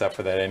gaskets up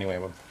for that anyway,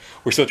 but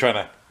we're still trying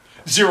to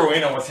zero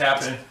in on what's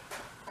happening.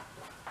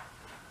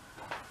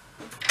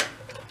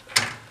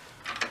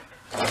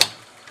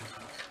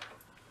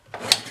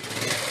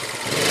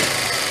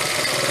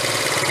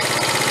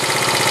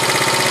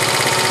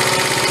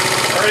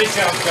 Already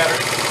sounds better.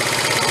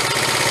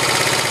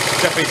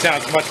 Definitely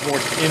sounds much more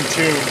in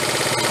tune.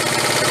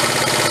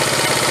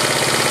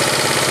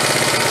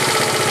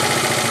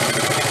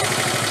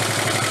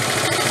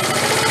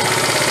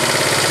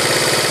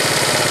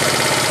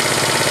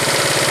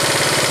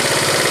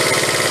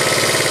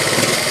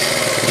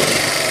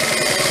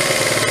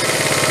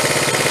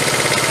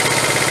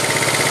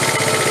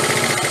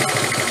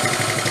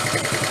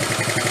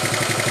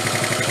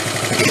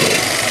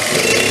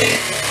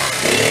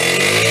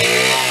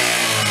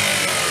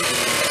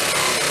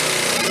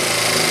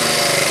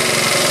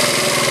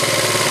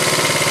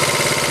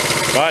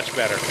 Much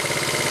better.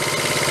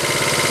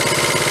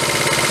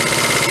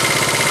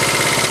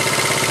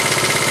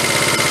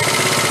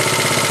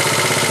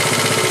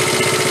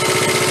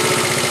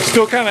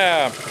 Still kind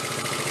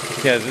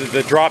of, yeah,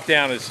 the drop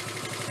down is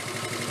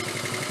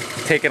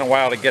taking a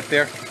while to get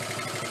there.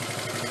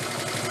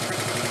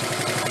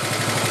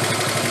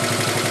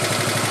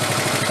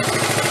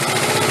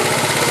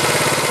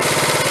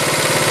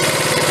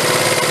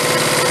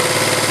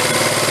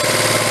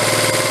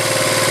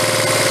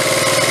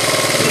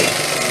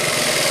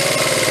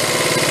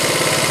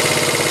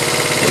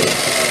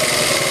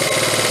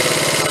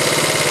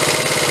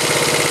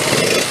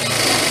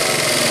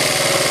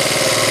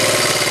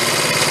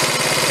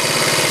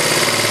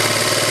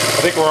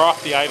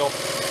 the idle.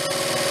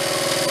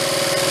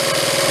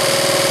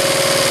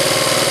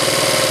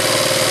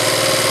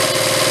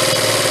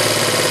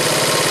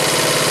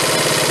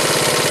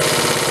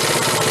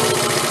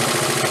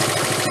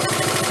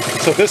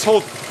 So this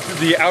holds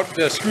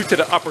the screw to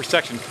the upper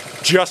section,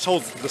 just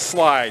holds the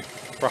slide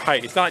for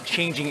height. It's not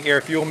changing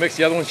air fuel mix.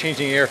 The other one's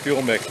changing air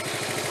fuel mix.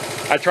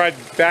 I tried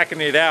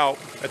backing it out.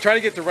 I tried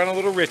to get to run a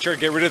little richer,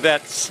 get rid of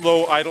that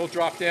slow idle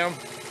drop down,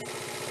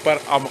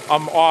 but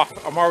I'm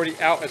off. I'm already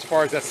out as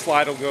far as that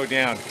slide will go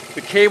down.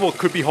 The cable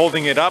could be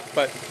holding it up,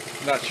 but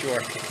I'm not sure.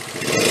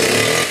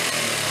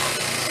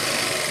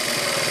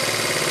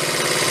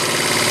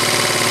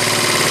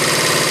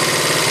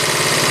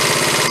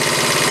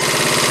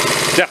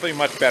 Definitely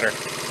much better.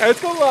 Right,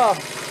 let's go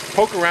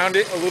poke around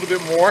it a little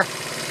bit more.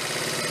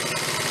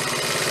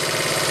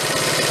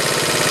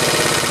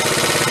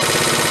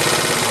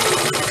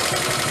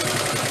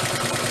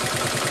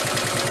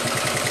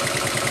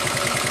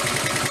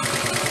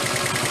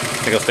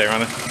 I think I'll stay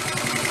on it.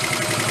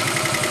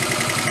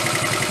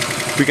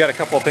 We got a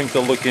couple of things to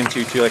look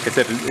into too. Like I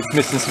said, it's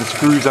missing some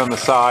screws on the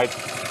side.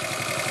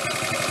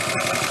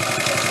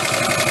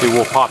 Okay,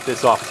 we'll pop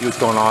this off, see what's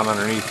going on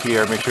underneath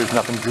here, make sure there's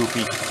nothing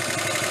goofy.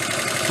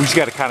 We just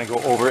got to kind of go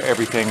over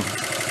everything.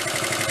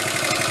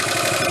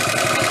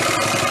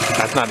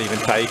 That's not even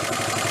tight.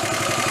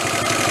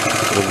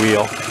 The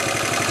wheel.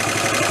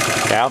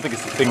 Yeah, I don't think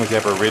this thing was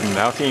ever ridden.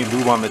 I don't see any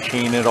lube on the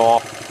chain at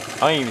all.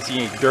 I don't even see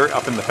any dirt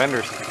up in the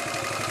fenders.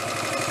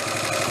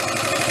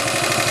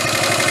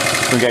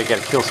 We gotta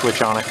get a kill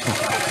switch on it.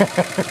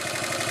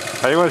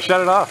 How do you want to shut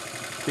it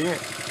off?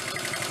 Can't.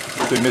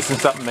 Is it missing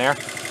something there?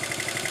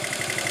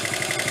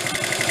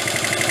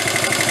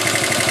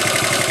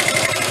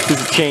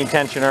 There's a chain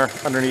tensioner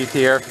underneath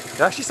here. It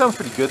actually sounds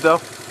pretty good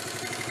though.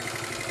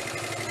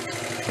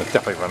 It's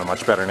definitely running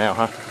much better now,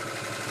 huh?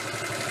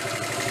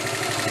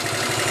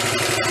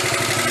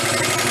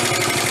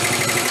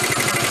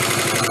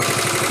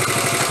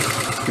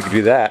 We could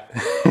do that.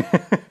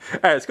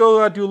 Alright, let's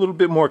go do a little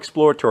bit more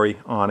exploratory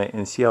on it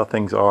and see how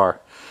things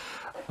are.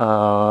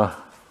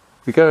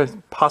 We gotta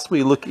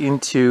possibly look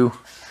into...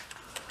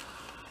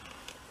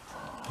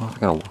 I'm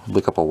gonna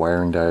look up a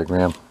wiring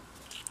diagram.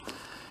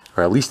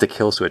 Or at least a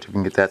kill switch. We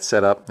can get that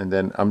set up, and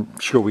then I'm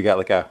sure we got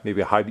like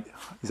maybe a high...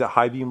 Is that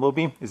high beam, low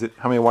beam? Is it?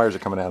 How many wires are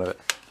coming out of it?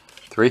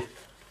 3?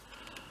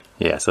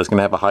 Yeah, so it's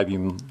gonna have a high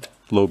beam,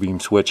 low beam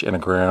switch and a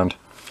ground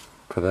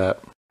for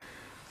that.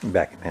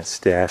 Back in that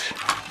stash.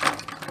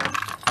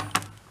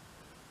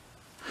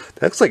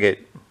 That looks like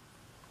it.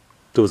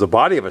 There was a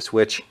body of a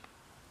switch.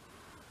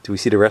 Do we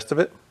see the rest of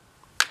it?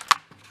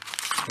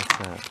 What's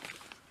that?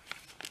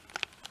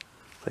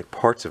 It's like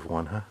parts of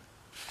one, huh?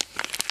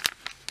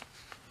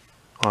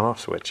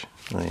 On-off switch.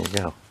 There you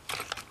go.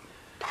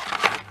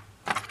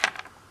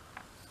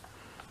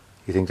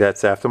 You think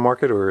that's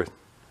aftermarket or?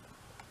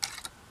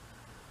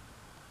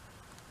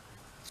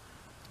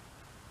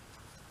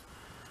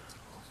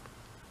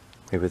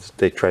 Maybe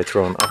they tried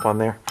throwing up on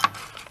there.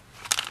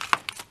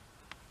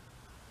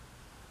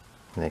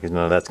 Yeah, because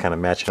no, that's kind of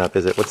matching up,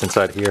 is it? What's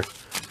inside here?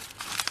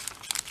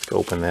 Let's go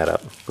open that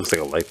up. Looks like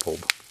a light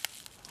bulb.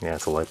 Yeah,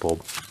 it's a light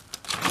bulb.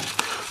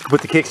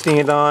 Put the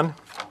kickstand on. Does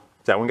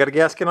that one got a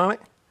gasket on it?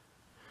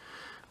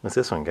 What's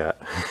this one got?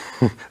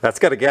 That's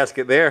got a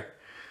gasket there.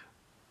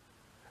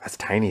 That's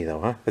tiny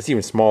though, huh? That's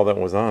even smaller than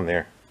what was on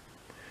there.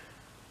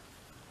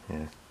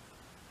 Yeah.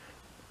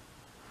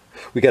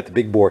 We got the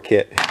big bore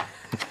kit.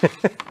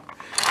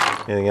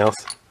 Anything else?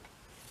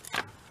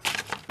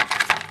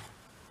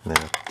 No.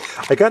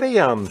 I got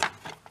a,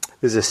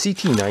 there's a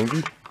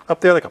CT90 up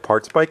there, like a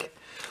parts bike.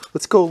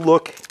 Let's go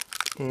look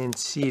and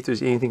see if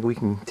there's anything we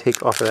can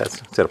take off of that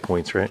set of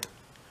points, right?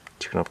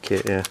 Tune-up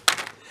kit, yeah.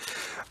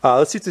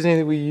 Let's see if there's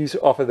anything we use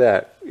off of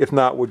that. If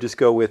not, we'll just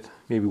go with,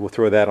 maybe we'll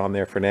throw that on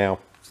there for now.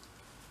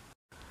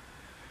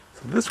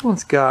 So this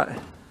one's got,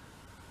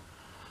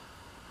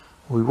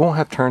 we won't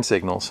have turn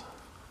signals.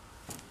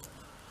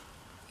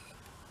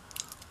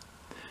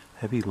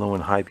 Heavy, low,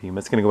 and high beam.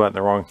 It's going to go out in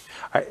the wrong...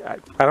 I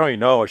don't even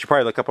know. I should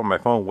probably look up on my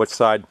phone what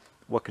side,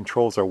 what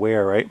controls are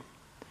where, right?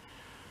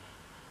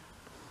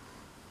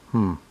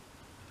 We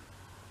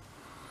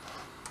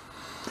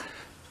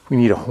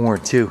need a horn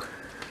too.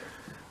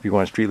 If you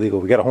want street legal,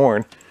 we got a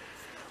horn.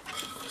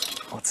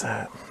 What's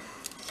that?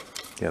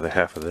 The other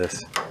half of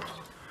this.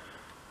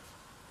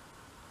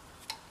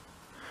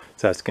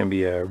 So that's going to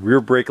be a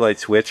rear brake light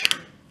switch.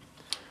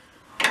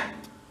 I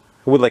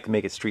would like to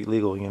make it street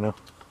legal, you know.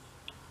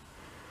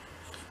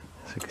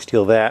 So we can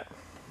steal that.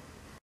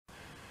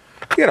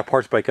 We got a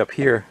parts bike up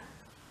here.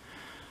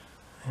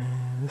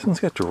 And this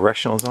one's got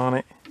directionals on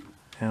it.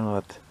 And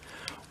a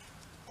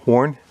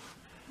horn.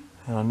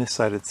 And on this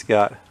side it's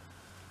got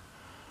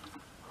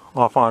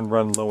off, on,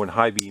 run, low, and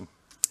high beam.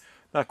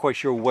 Not quite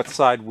sure what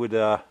side would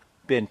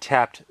been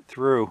tapped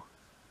through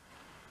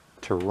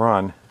to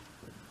run.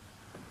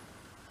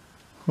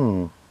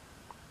 We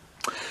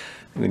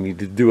need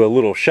to do a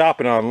little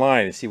shopping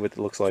online and see what it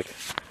looks like.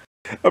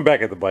 I'm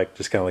back at the bike,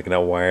 just kind of looking at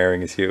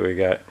wiring and see what we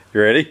got.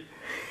 You ready?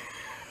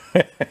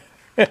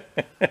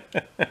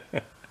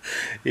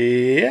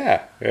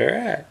 Yeah, all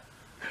right.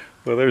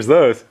 Well, there's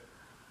those.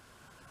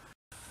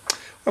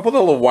 I put a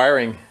little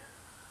wiring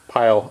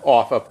pile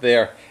off up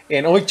there,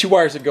 and only 2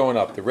 wires are going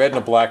up. The red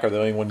and the black are the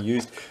only one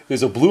used.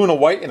 There's a blue and a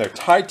white, and they're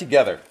tied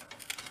together.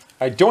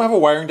 I don't have a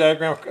wiring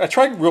diagram. I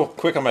tried real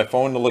quick on my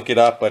phone to look it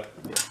up, but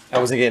I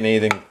wasn't getting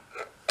anything.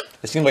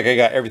 It seemed like I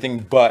got everything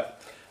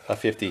but a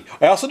 50.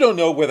 I also don't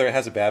know whether it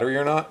has a battery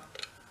or not,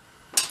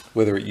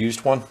 whether it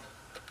used one.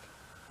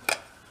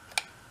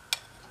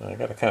 So I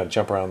got to kind of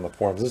jump around the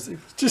forums. Let's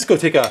just go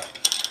take a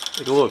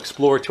little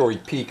exploratory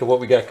peek of what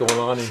we got going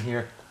on in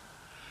here.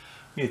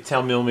 Need a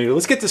 10 millimeter.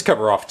 Let's get this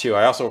cover off too.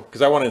 I also,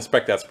 because I want to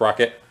inspect that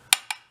sprocket.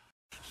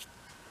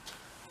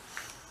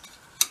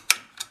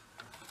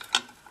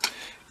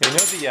 And I know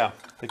the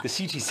like the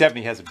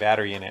Z50 has a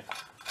battery in it.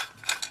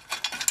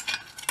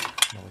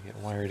 Now we get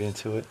wired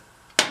into it.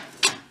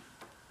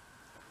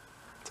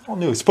 It's all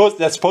new.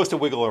 That's supposed to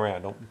wiggle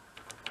around. Don't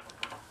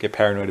get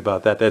paranoid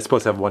about that. That's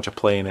supposed to have a bunch of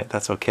play in it.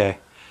 That's okay.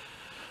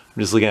 I'm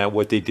just looking at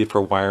what they did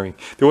for wiring.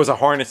 There was a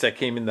harness that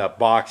came in that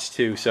box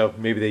too, so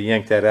maybe they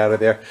yanked that out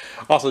of there.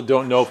 Also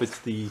don't know if it's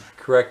the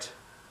correct.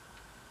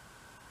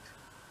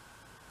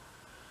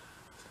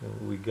 So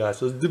we got,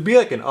 so there'd be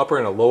like an upper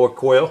and a lower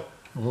coil.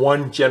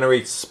 One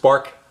generates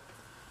spark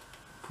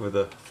for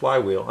the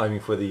flywheel, I mean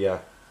for the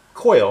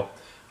coil,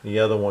 and the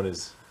other one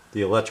is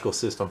the electrical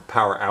system,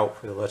 power out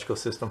for the electrical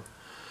system.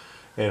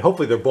 And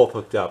hopefully they're both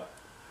hooked up.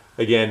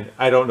 Again,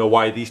 I don't know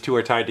why these two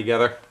are tied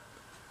together,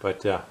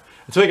 but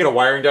until I get a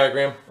wiring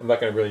diagram, I'm not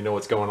going to really know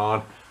what's going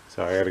on.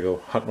 So I got to go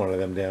hunt one of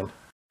them down.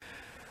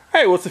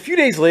 Alright, well it's a few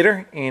days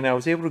later, and I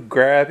was able to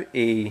grab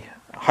a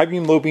high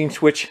beam, low beam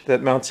switch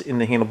that mounts in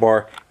the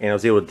handlebar, and I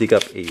was able to dig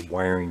up a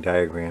wiring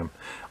diagram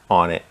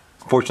on it.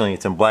 Fortunately,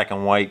 it's in black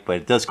and white, but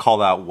it does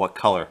call out what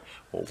color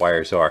what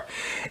wires are.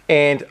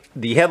 And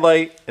the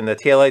headlight and the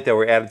taillight that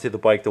were added to the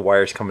bike, the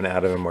wires coming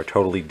out of them are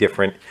totally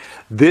different.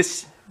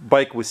 This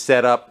bike was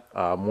set up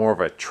more of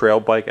a trail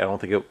bike. I don't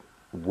think it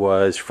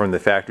was from the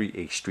factory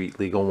a street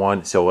legal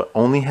one, so it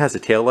only has a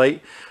tail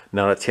light,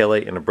 not a tail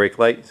light and a brake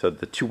light. So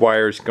the 2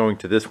 wires going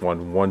to this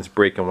one, one's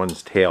brake and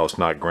one's tail, it's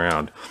not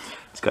ground.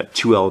 It's got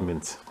 2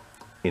 elements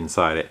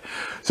inside it.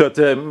 So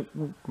to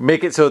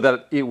make it so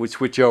that it would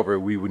switch over,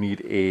 we would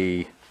need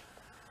a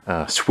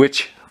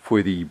switch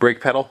for the brake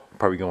pedal,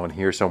 probably go on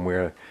here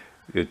somewhere.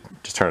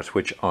 Just turn a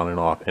switch on and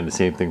off, and the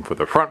same thing for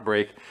the front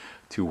brake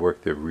to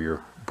work the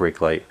rear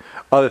brake light.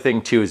 Other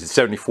thing too is it's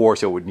 74,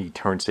 so it would need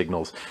turn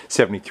signals.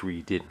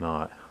 73 did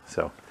not.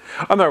 So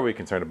I'm not really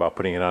concerned about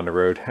putting it on the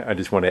road. I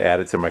just want to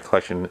add it to my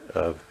collection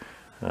of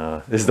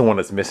this is the one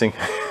that's missing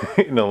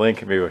in the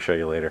link. Maybe I'll show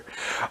you later.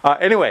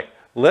 Anyway,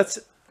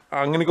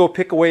 I'm going to go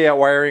pick away at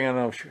wiring. I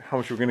don't know how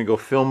much we're going to go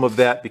film of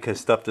that because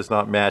stuff does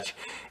not match.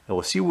 And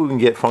we'll see what we can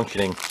get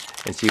functioning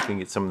and see if we can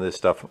get some of this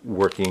stuff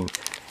working.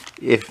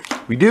 If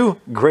we do,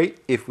 great.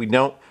 If we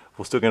don't,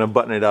 we're still going to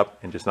button it up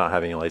and just not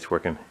have any lights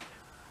working.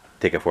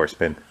 Take it for a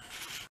spin.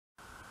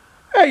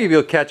 I give you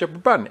a catch up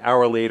about an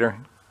hour later,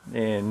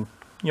 and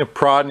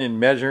prodding and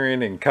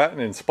measuring and cutting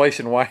and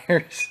splicing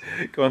wires,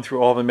 going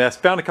through all the mess.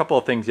 Found a couple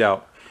of things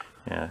out.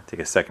 Yeah,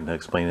 take a second to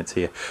explain it to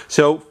you.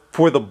 So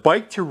for the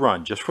bike to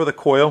run, just for the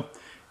coil,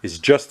 is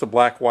just the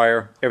black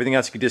wire. Everything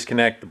else you can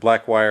disconnect. The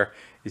black wire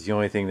is the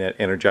only thing that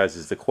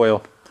energizes the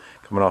coil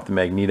coming off the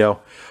magneto.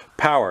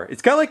 Power.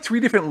 It's got like 3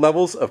 different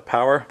levels of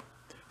power.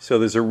 So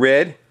there's a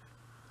red,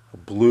 a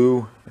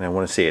blue, and I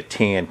want to say a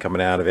tan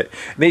coming out of it.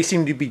 And they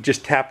seem to be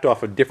just tapped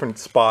off of different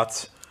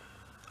spots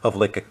of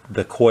like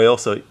the coil.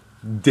 So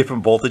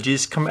different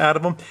voltages come out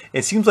of them.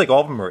 It seems like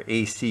all of them are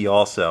AC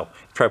also.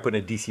 Try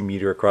putting a DC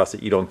meter across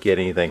it, you don't get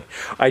anything.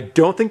 I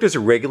don't think there's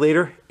a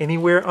regulator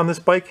anywhere on this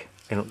bike.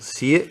 I don't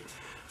see it.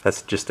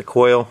 That's just the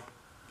coil.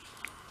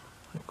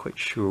 Not quite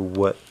sure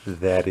what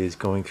that is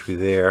going through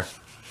there.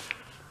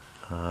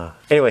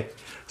 Anyway,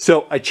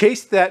 so I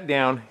chased that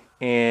down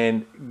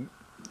and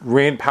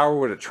ran power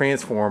with a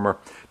transformer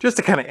just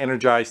to kind of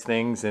energize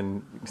things,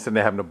 and instead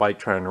of having a bike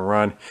trying to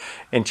run,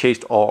 and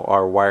chased all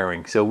our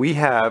wiring. So we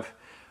have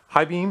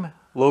high beam,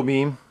 low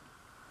beam,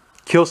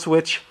 kill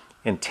switch,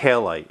 and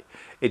tail light.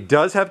 It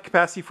does have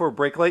capacity for a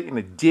brake light, and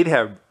it did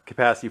have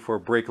capacity for a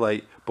brake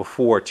light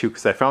before too,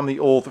 because I found the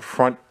old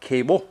front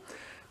cable.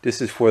 This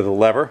is for the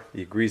lever.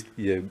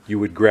 You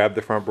would grab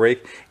the front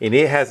brake, and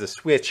it has a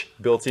switch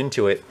built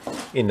into it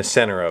in the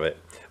center of it.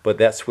 But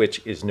that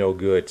switch is no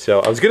good.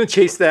 So I was going to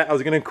chase that. I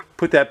was going to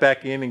put that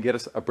back in and get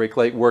us a brake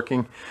light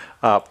working.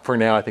 For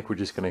now, I think we're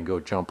just going to go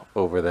jump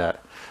over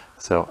that.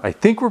 So I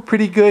think we're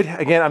pretty good.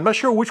 Again, I'm not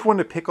sure which one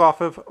to pick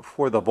off of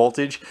for the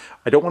voltage.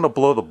 I don't want to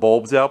blow the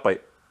bulbs out by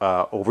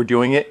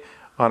overdoing it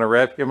on a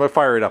rev. I'm going to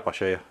fire it up. I'll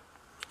show you.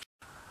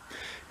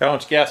 How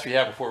much gas we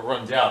have before it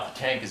runs out. The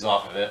tank is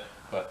off of it,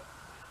 but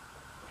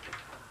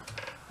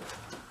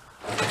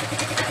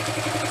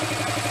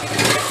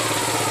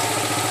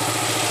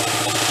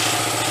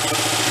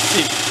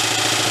see,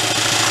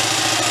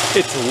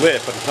 it's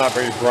lit, but it's not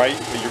very bright.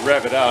 But you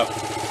rev it up.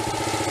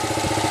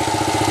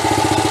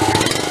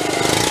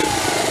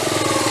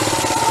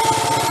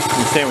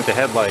 And same with the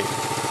headlight.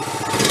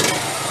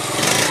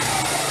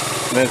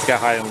 And then it's got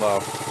high and low.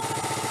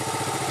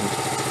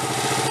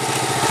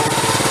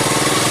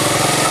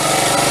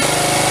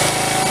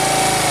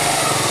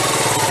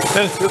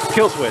 Then it's the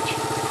kill switch.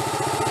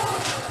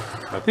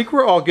 I think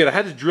we're all good. I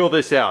had to drill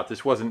this out. There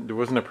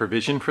wasn't a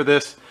provision for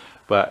this,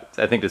 but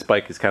I think this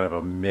bike is kind of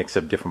a mix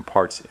of different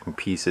parts and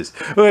pieces.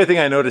 The other thing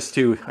I noticed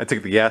too, I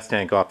took the gas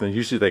tank off, and there's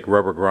usually like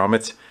rubber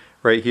grommets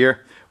right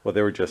here. Well,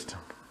 they were just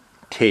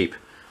tape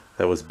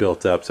that was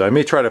built up. So I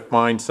may try to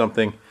find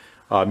something,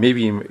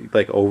 maybe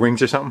like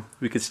O-rings or something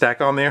we could stack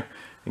on there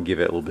and give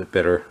it a little bit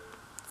better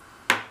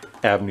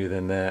avenue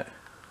than that.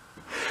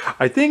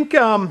 I think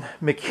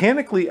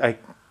mechanically,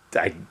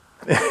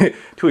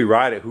 till we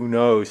ride it, who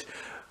knows.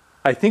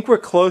 I think we're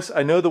close.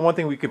 I know the one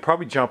thing we could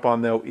probably jump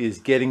on though is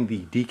getting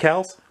the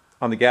decals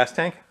on the gas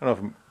tank. I don't know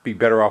if it'd be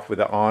better off with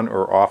it on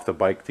or off the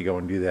bike to go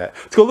and do that.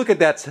 Let's go look at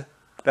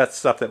that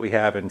stuff that we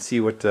have and see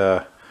what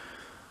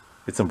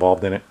it's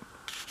involved in it.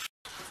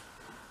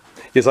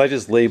 Yes, I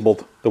just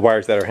labeled the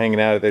wires that are hanging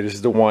out of there. This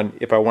is the one,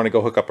 if I want to go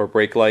hook up a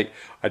brake light,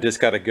 I just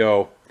got to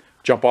go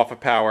jump off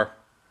of power,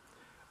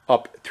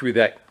 up through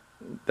that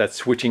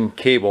switching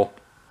cable,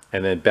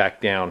 and then back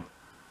down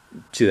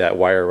to that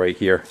wire right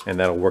here, and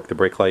that'll work the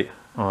brake light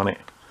on it.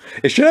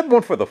 It should have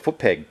one for the foot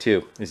peg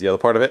too, is the other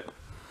part of it.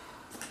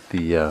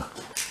 The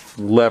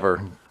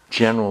lever,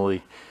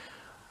 generally,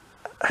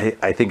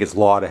 I think it's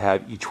law to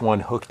have each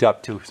one hooked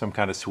up to some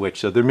kind of switch.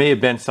 So there may have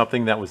been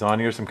something that was on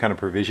here, some kind of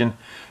provision.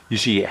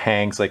 Usually it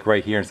hangs like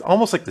right here. It's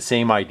almost like the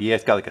same idea.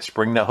 It's got like a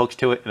spring that hooks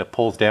to it and it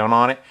pulls down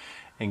on it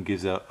and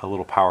gives a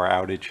little power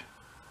outage.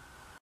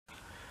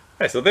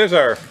 Okay, so there's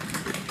our,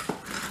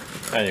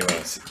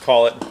 anyways,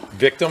 call it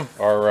victim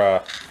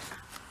or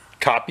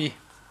copy.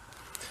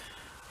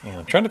 And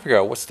I'm trying to figure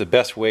out what's the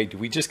best way. Do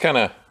we just kind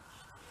of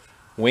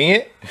wing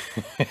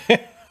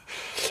it?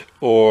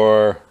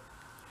 Or,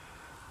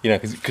 you know,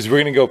 because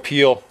we're going to go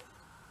peel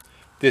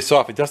this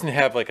off. It doesn't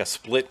have like a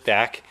split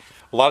back.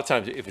 A lot of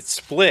times if it's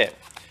split,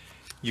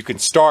 you can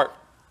start,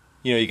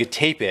 you know, you could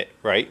tape it,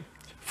 right?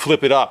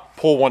 Flip it up,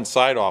 pull one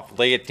side off,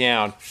 lay it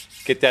down,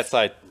 get that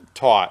side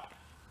taut,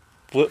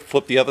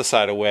 flip the other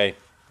side away,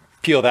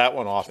 peel that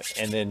one off,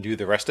 and then do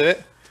the rest of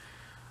it.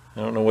 I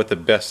don't know what the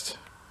best,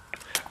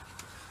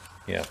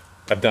 yeah,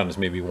 I've done this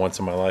maybe once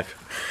in my life.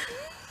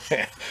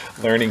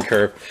 Learning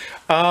curve.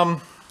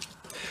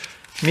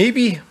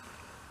 Maybe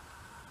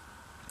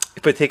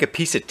if I take a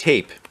piece of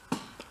tape,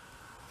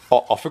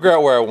 I'll figure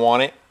out where I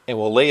want it, and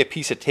we'll lay a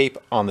piece of tape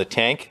on the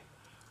tank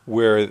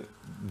where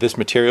this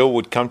material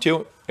would come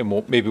to,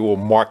 and maybe we'll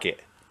mark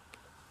it.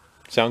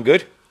 Sound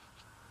good?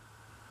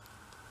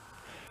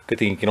 Good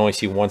thing you can only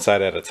see one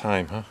side at a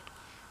time, huh?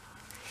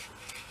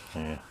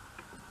 Yeah.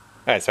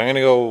 Alright, so I'm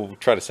gonna go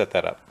try to set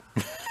that up.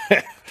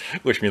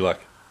 Wish me luck.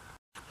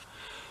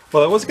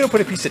 Well, I was gonna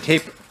put a piece of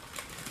tape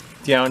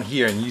down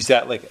here and use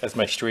that like as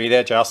my straight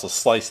edge. I also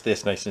sliced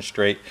this nice and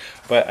straight,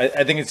 but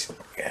I think it's,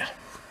 yeah.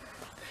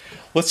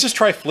 Let's just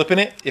try flipping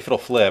it, if it'll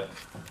flip.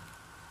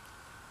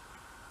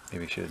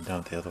 Maybe I should have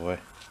done it the other way.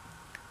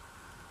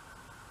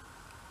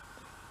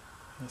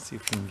 Let's see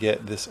if we can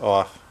get this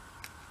off.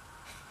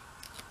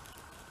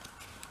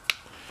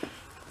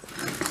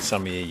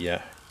 Some of you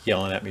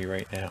yelling at me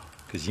right now,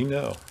 because you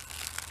know.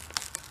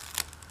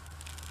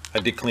 I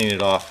did clean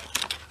it off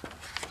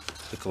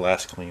with the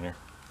glass cleaner.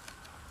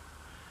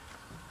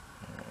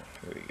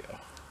 Here we go.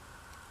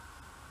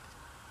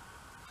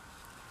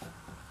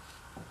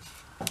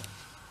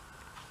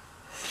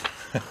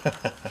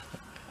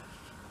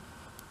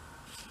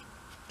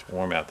 It's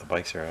warm out, the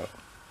bikes are out.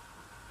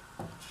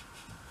 I'm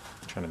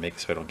trying to make it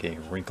so I don't get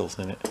any wrinkles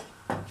in it.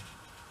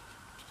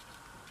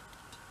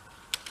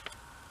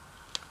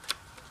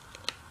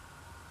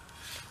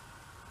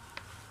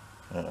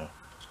 Uh-oh.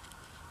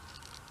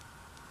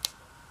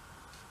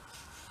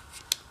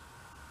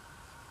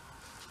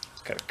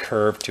 It's got a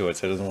curve to it,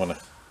 so it doesn't want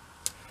to,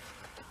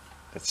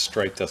 that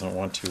stripe doesn't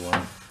want to,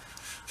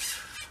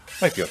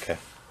 might be okay.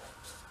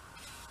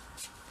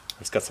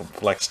 It's got some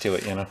flex to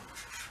it, you know.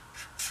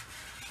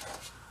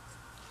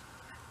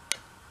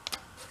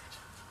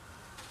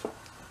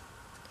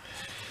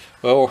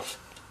 Well,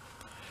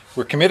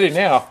 we're committed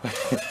now.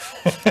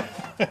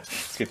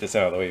 Let's get this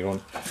out of the way. You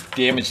won't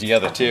damage the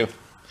other two.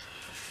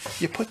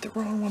 You put the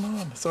wrong one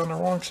on. It's on the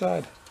wrong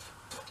side.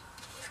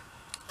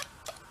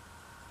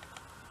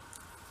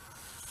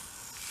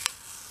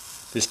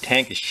 This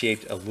tank is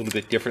shaped a little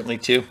bit differently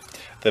too.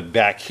 The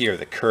back here,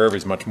 the curve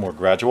is much more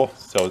gradual.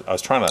 So I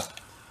was trying to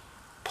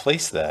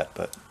place that,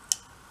 but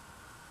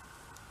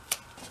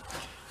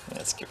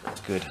let's give her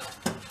a good,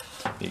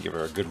 give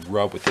her a good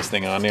rub with this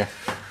thing on there.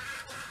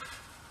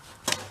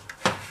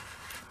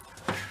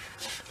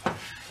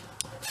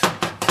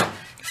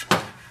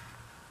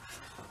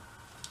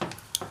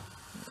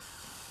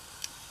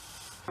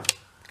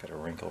 Got a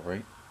wrinkle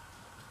right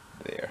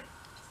there.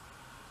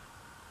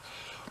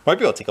 Might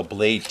be able to take a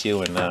blade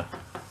too, and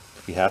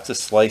if we have to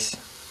slice,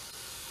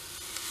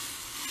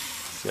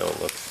 see how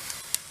it looks.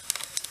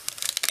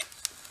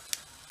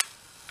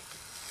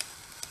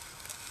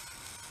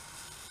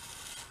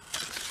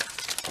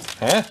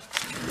 Huh?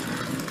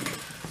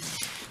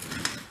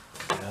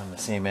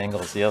 same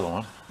angle as the other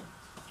one.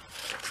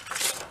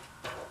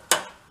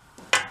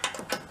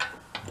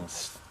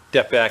 Let's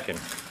step back and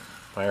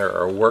fire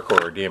our work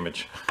order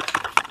damage.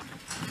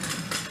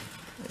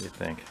 What do you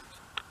think?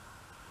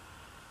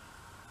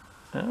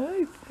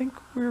 I think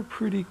we're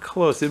pretty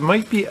close. It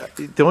might be,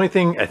 the only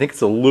thing, I think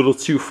it's a little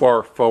too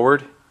far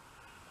forward.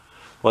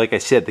 Like I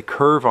said, the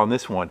curve on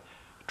this one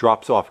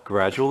drops off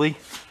gradually,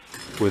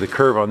 where the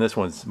curve on this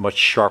one's much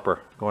sharper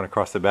going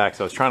across the back.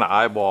 So I was trying to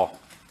eyeball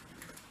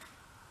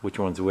which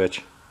one's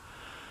which.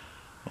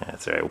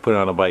 That's all right, we'll put it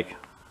on a bike.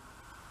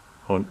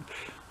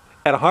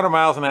 At 100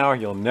 miles an hour,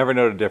 you'll never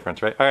know the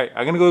difference, right? All right,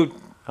 I'm gonna go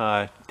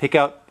take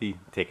out.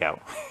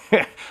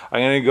 I'm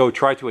gonna go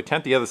try to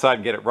attempt the other side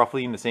and get it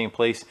roughly in the same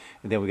place.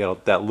 And then we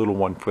got that little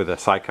one for the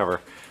side cover.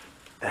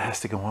 That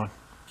has to go on.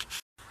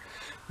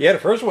 Yeah, the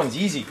first one's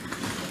easy.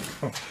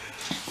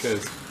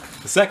 Because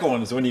the second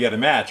one is the one you got to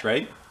match,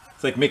 right?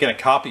 It's like making a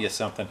copy of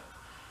something.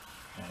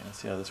 All right, let's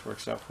see how this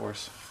works out for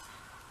us.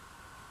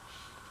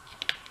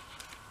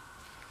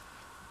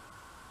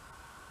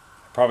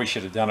 I probably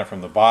should have done it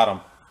from the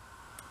bottom.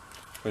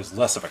 There's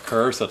less of a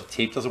curve so the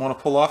tape doesn't want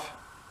to pull off.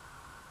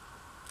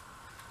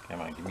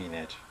 Come on, give me an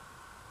edge.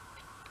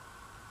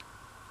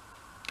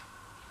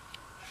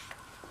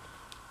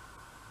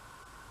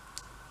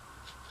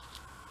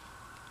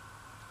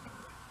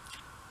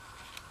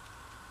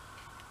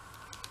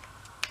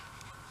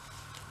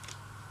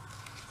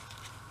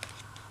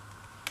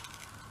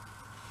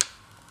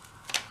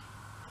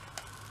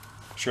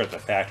 Sure, at the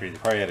factory they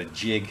probably had a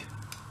jig.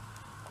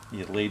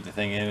 You laid the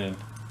thing in and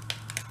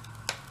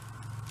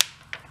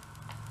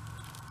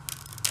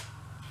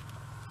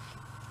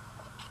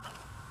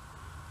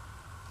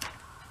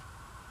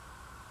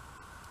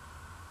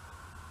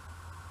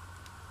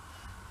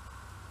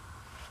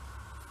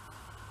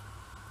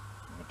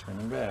turn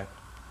them back.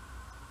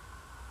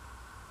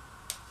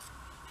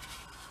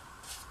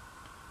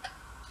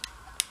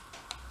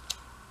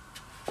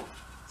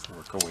 Let's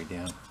work our way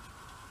down.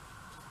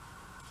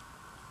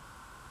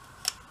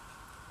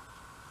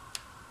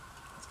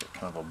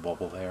 Kind of a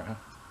bubble there, huh?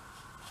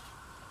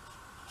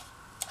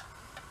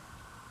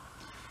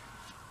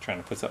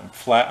 Trying to put something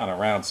flat on a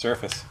round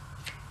surface.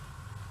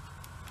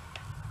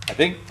 I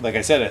think, like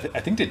I said, I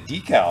think the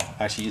decal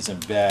actually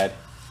isn't bad.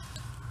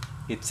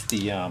 It's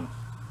the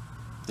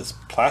this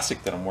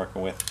plastic that I'm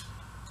working with.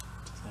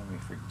 Doesn't have any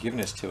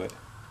forgiveness to it.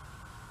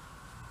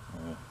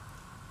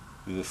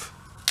 Oof.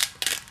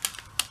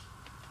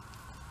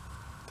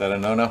 Is that a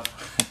no-no?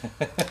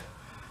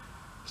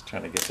 Just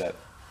trying to get that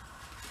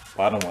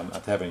bottom one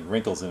not to have any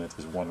wrinkles in it.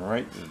 There's one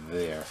right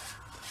there.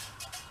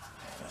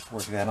 Let's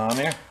work that on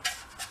there.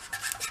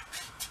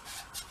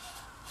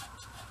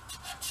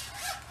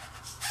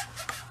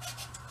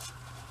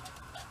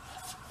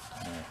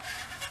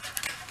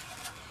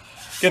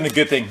 Getting a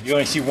good thing. You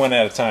only see one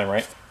at a time,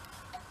 right?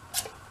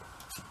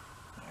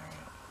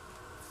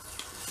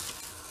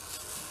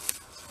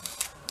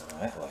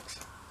 That looks.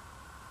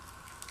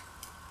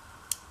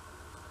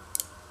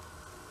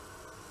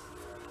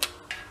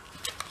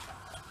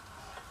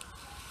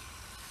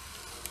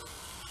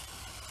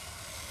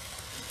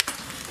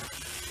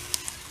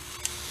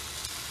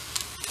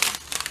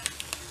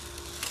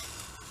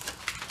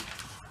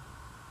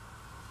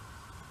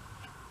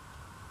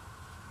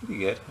 Pretty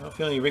good. I don't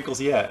feel any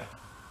wrinkles yet.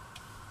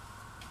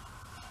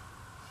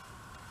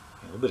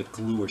 A little bit of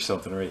glue or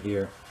something right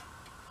here.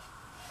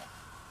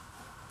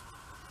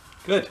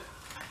 Good.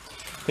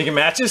 Think it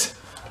matches?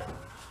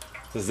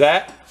 Does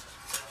that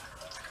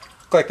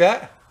look like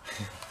that?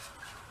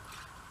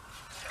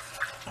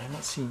 I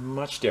don't see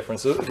much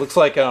difference. It looks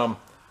like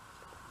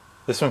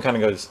this one kind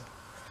of goes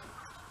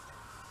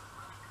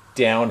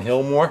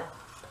downhill more.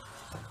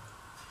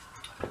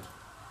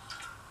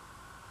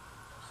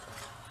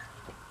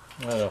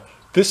 I don't know.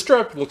 This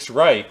stripe looks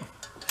right,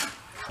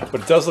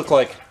 but it does look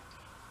like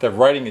the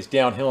writing is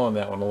downhill on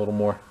that one a little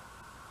more.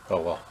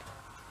 Oh well.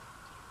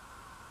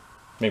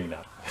 Maybe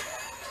not.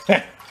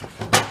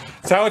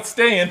 That's how it's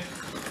staying.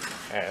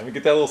 Alright, let me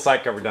get that little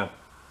side cover done.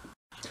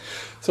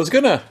 So I was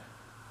gonna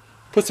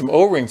put some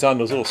O-rings on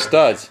those little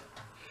studs,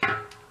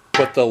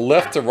 but the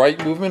left to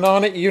right movement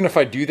on it, even if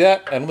I do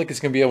that, I don't think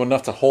it's gonna be able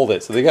enough to hold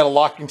it. So they gotta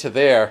lock into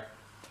there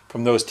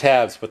from those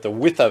tabs, but the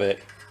width of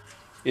it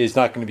is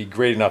not going to be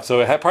great enough. So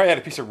it probably had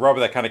a piece of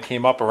rubber that kind of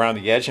came up around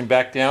the edge and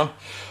back down.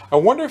 I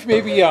wonder if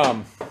maybe we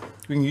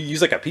can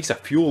use like a piece of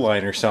fuel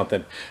line or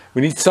something.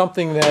 We need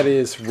something that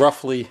is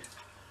roughly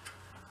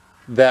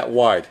that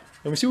wide.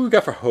 Let me see what we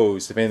got for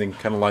hose, if anything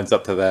kind of lines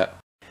up to that.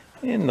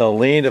 In the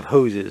land of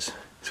hoses.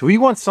 So we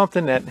want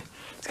something that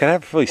it's got to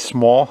have a really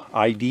small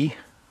ID.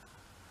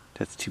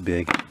 That's too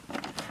big.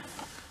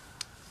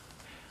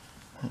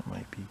 That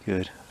might be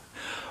good.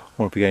 I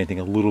wonder if we got anything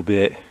a little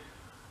bit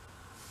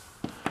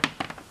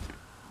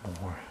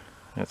more.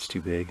 That's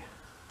too big.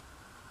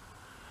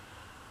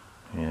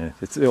 Yeah,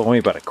 it's only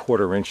about a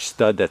 1/4 inch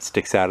stud that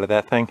sticks out of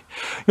that thing.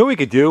 You know what we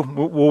could do?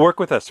 We'll work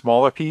with a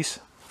smaller piece.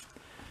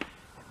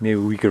 Maybe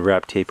we could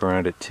wrap tape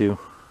around it too.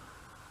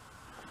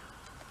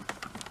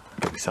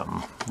 Maybe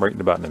something right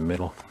about in the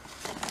middle.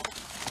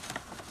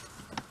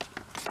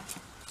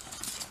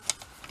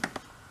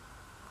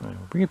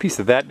 Bring a piece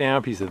of that down,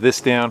 a piece of this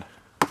down.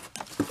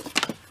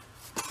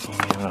 And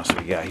what else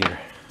we got here?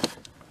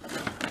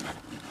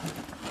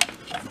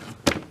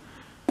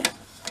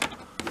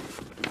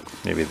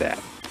 Maybe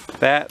that.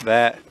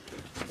 That.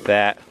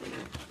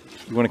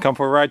 You want to come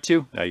for a ride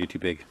too? No, you're too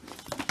big.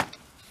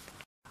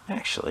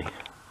 Actually,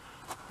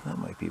 that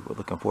might be what we're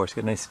looking for. It's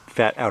got a nice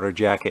fat outer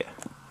jacket.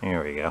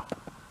 There we go.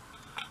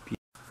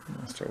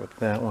 I'll start with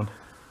that one.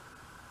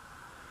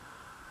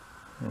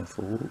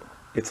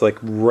 It's like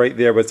right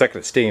there, but it's not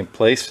going to stay in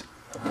place.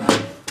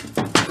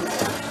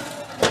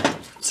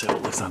 So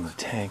it looks on the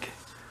tank.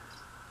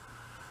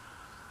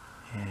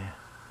 Yeah,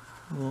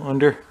 a little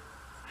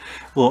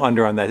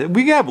under on that.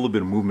 We have a little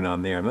bit of movement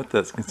on there. I'm not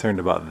that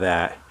concerned about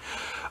that.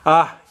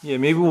 Yeah,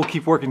 maybe we'll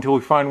keep working until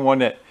we find one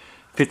that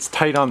fits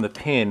tight on the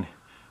pin. And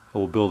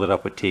we'll build it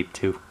up with tape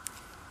too.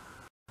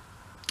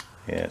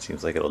 Yeah, it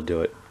seems like it'll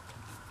do it.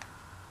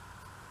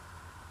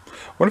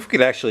 I wonder if we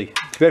could actually,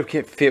 too bad we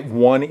can't fit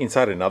one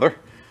inside another.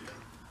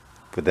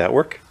 Would that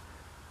work?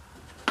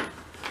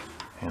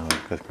 Yeah,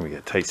 that's gonna be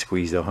a tight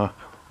squeeze though, huh?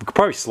 We could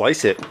probably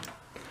slice it.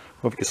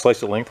 What if we could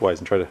slice it lengthwise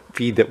and try to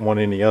feed that one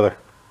in the other?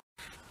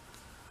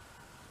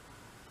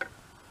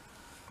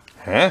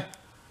 Huh?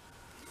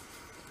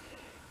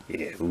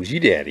 Yeah, who's your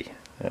daddy?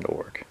 That'll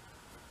work.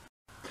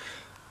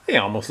 They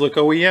almost look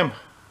OEM.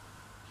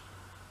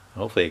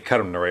 Hopefully they cut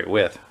them the right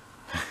width.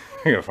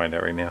 We're gonna find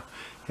out right now.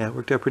 Yeah, it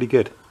worked out pretty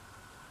good.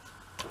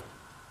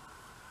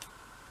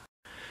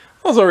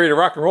 I was all ready to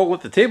rock and roll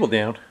with the table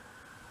down,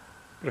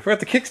 but I forgot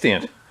the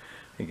kickstand.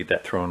 You get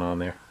that thrown on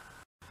there.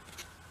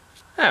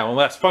 Ah, one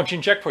last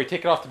function check before you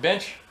take it off the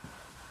bench.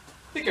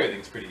 I think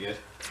everything's pretty good.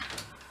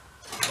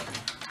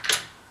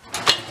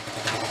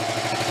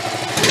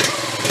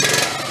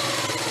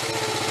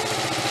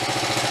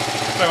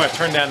 So I'm going to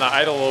turn down the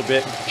idle a little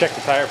bit and check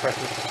the tire pressure.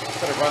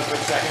 Let it run for a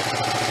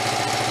second.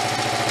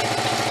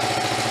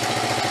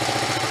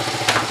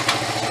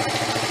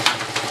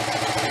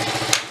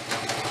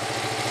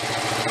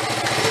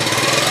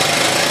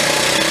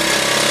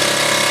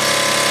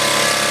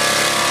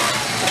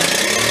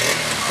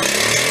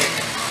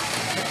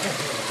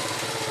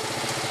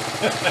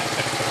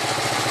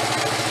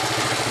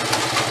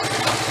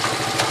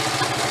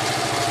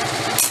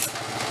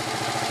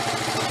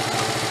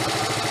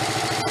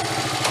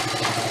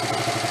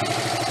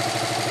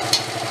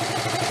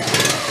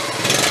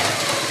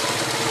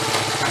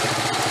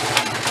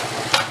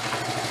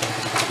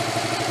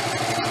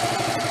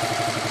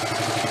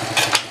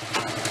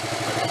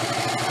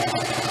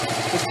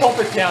 Just bump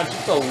it down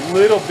just a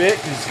little bit,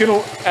 because it's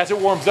gonna, as it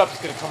warms up,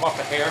 it's gonna come off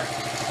a hair.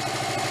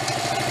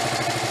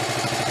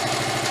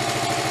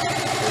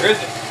 Where is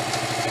it?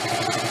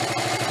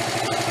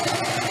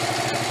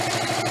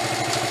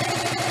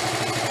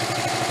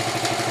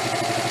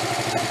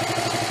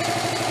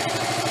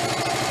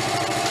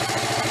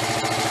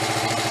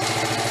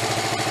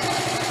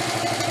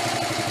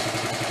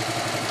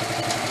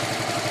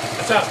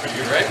 That sounds pretty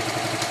good, right?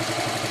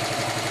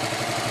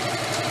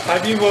 High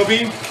beam, low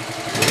beam.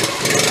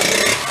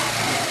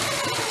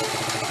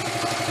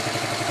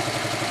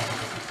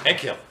 And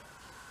kill.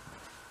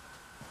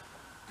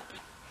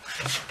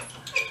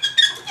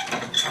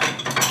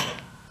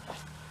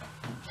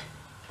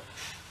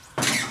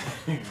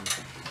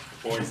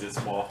 Boy, is it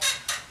small.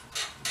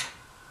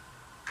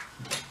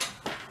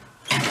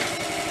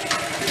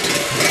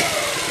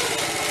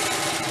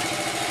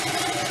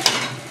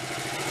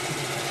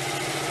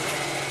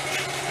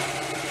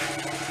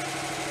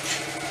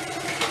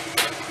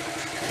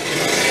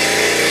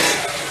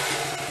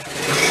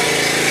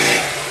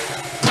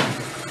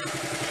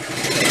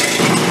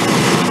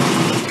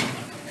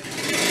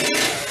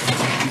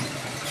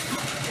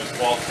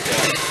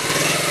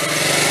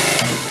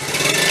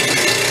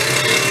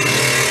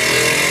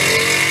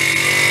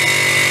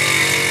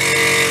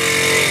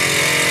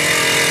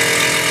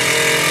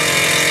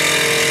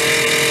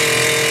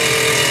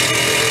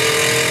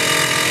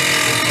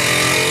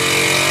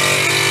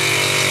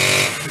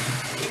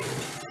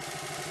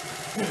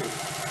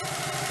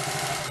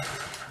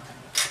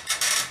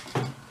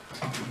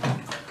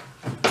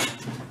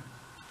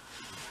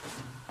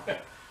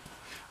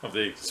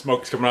 The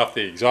smoke's coming off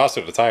the exhaust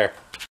of the tire.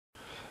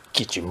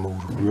 Get your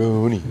motor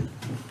running.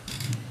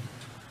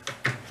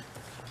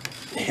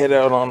 Head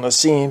out on the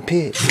sand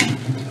pit.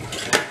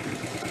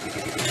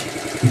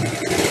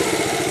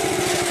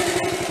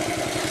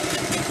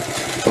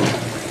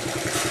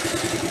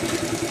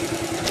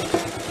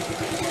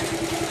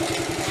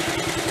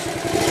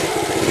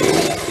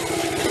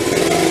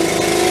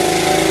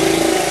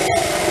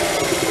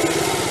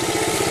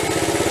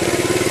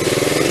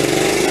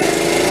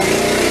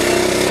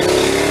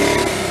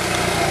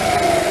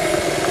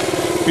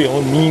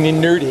 Feeling mean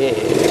and nerdhead.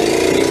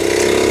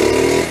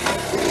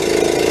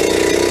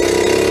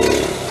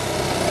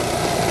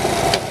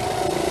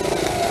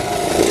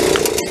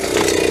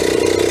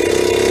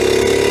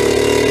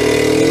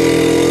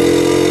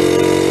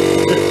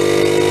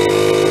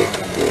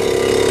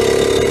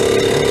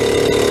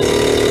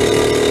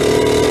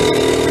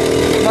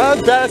 Not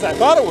as bad as I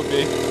thought it would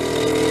be.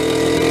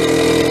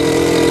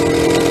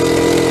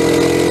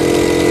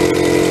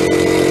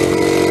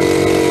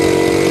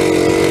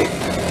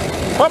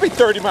 Probably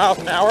 30 miles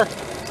an hour,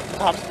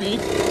 top speed.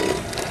 I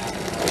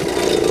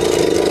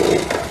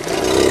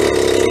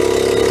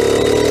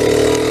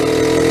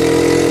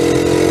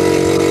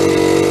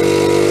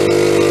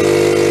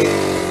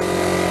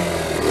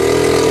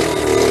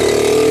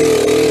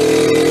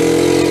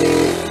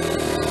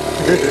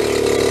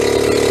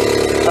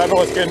don't know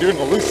what it's going to do in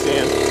the loose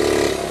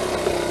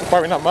sand.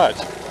 Probably not much.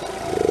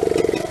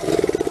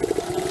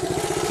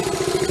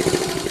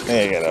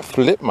 I gotta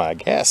flip my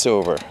gas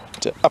over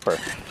to upper.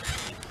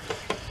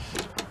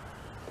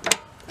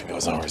 It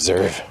goes on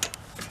reserve.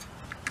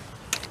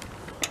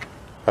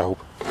 I hope.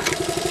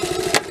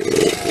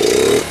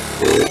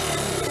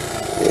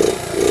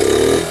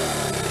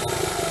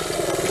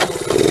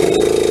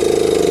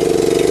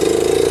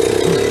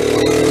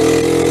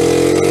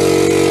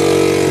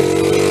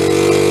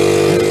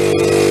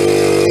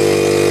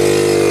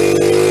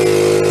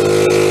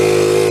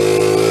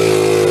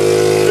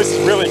 This is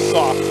really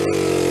soft.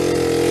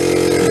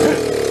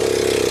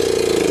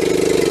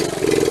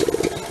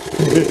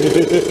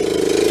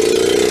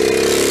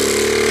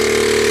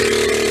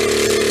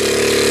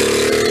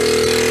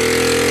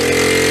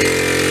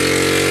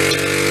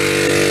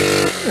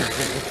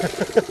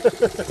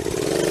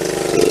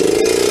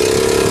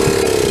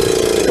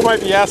 You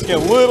might be asking a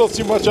little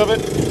too much of it.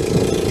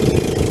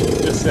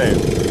 Just saying.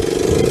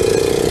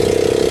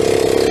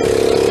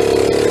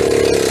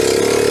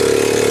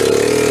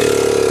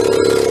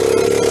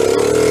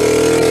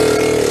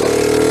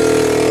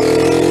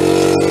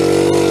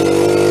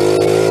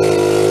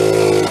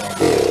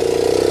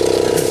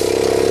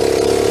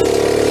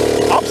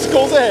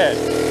 Obstacles ahead.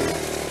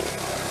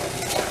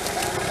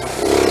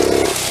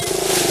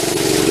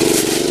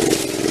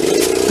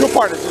 Good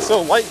part is it's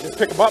so light, just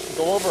pick them up and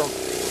go over them.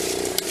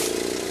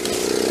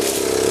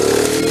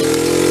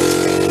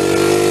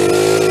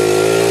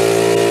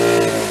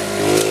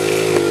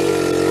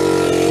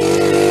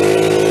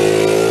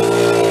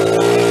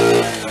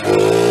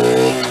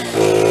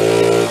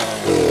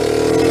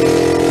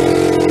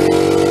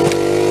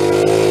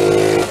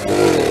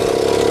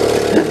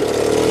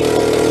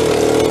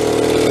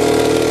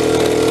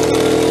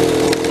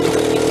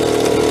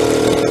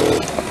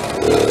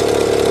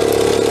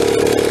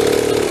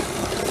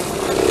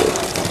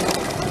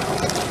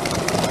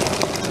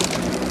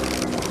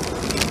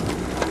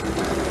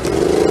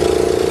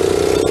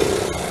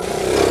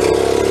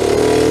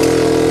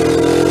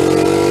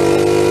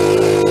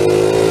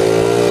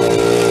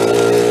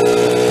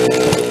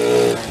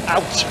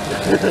 Ouch!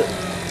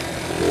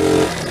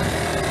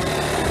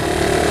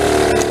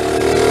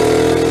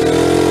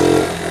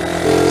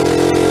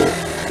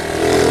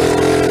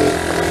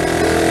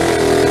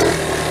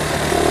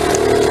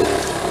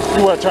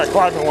 You want to try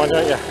climbing one,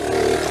 don't you?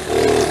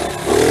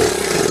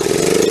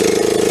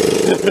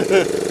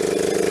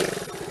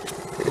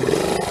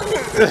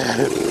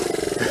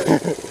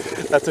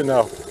 That's a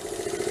no.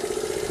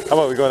 How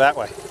about we go that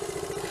way?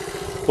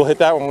 We'll hit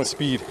that one with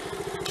speed.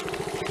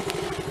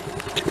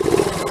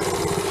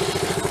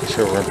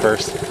 Sure, we're in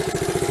first.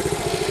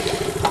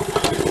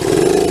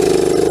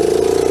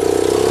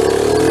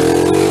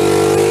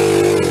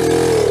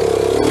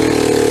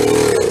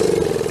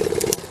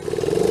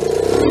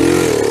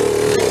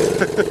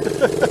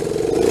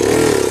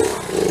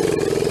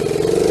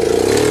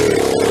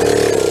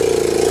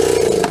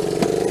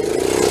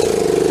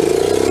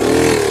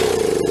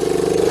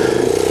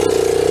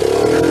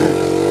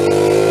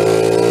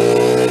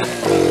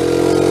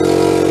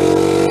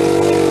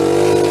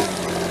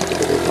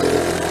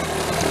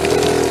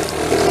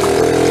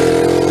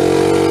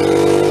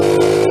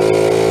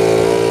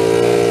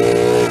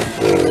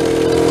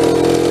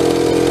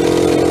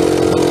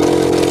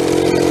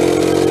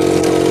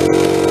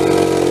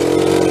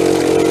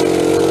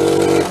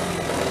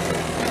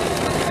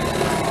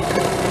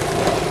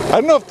 I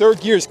don't know if third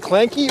gear is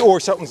clanky or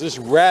something's just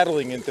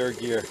rattling in third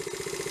gear.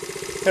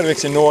 Kind of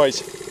makes a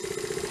noise.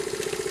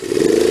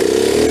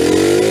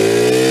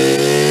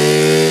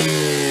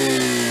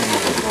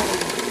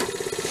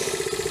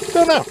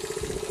 Don't know.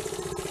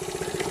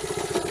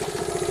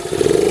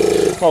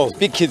 Oh, those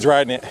big kids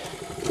riding it.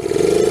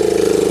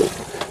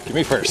 Give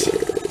me first.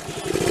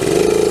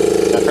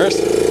 That first?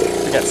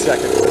 I got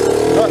second.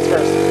 Oh, it's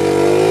first.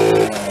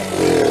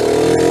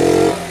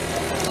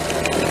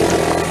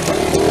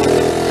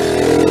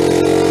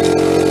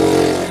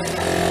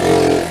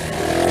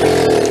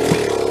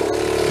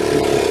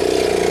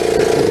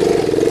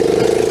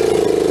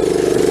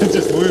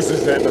 Just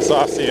loses that in the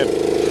soft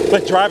sand.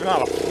 Like driving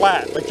on a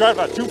flat, like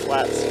driving on two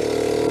flats.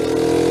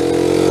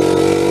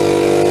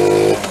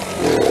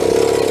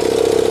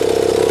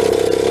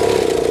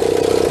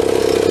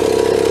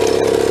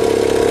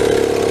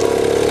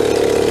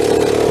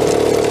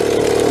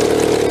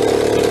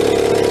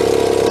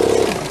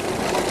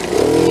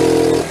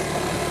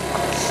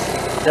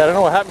 Yeah, I don't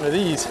know what happened to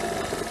these.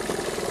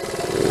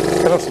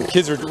 I know some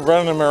kids were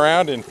running them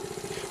around and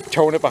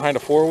towing it behind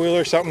a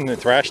four-wheeler or something and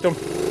thrashed them.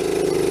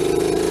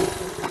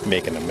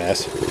 Making a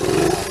mess.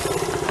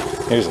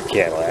 Here's a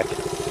Cadillac.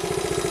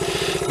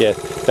 Yeah,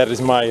 that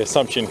is my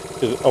assumption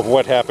of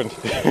what happened.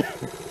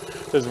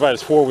 There's about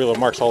his four-wheeler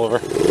marks all over.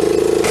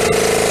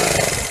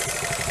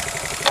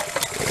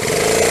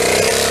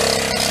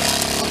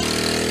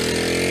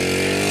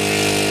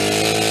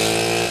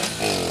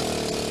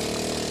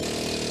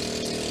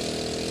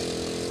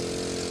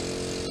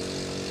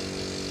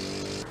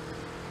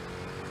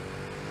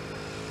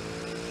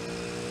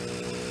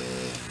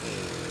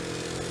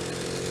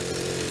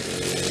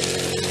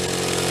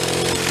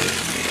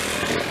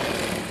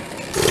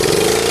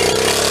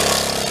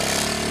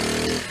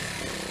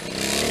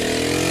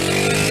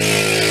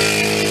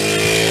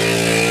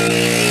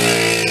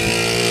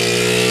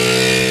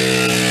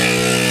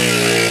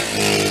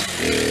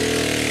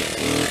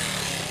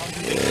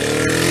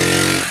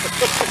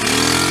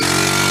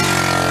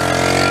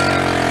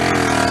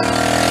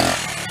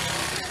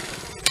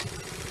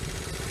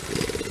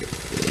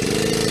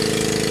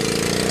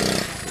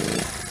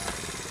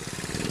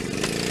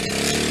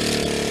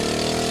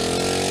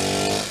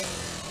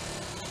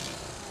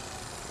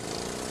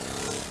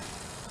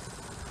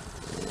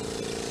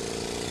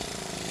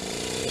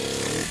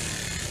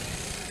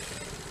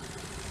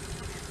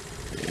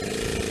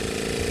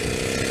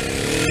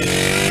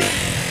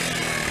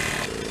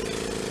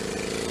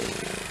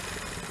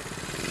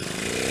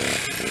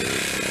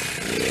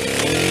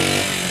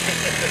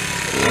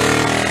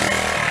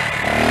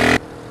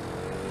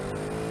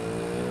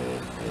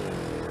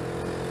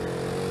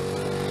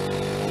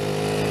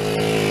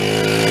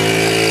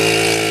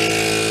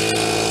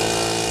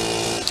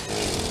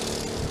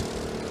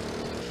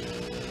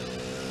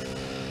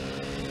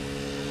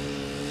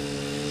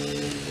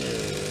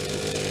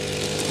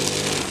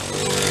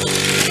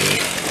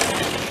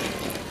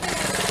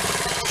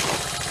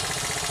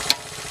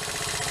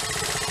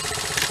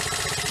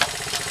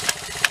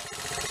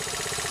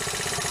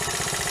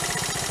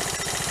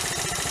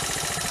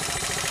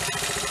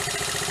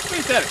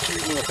 Isn't that a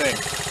cute little thing?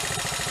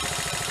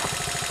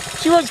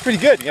 She runs pretty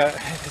good. Yeah,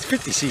 it's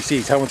 50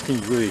 cc's. How much can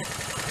you really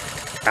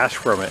ask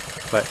from it?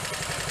 But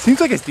it seems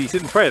like it's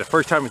decent. It's probably the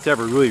first time it's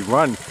ever really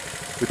run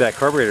with that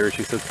carburetor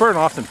issue. So it's burning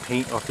off some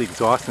paint off the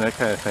exhaust and that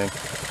kind of thing.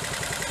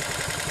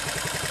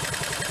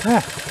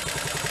 Yeah.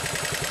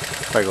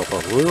 Probably go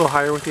up a little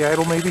higher with the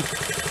idle, maybe.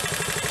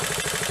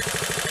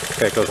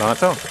 Okay, it goes on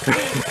its own.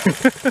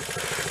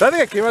 I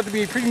think it came out to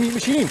be a pretty neat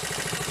machine.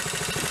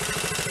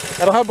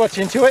 I don't have much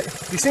into it.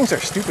 These things are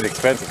stupid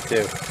expensive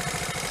too.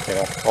 You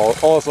know,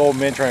 all us old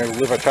men trying to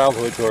live our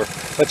childhoods, or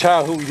a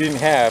childhood we didn't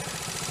have.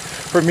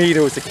 For me,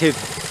 there was a kid,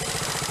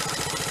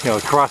 you know,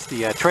 across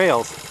the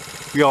trails.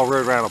 We all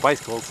rode around on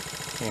bicycles,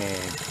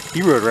 and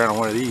he rode around on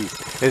one of these.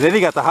 And then he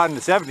got the Honda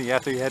 70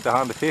 after he had the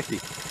Honda 50.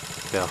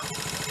 So,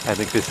 I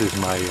think this is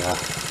my,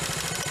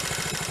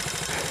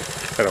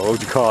 I don't know, what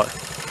would you call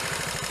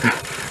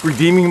it?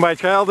 Redeeming my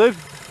childhood?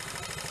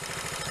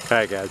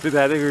 Alright guys, with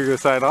that, I think we're going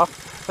to sign off.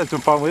 Had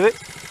some fun with it.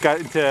 Got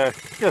into,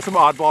 you know, some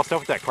oddball stuff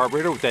with that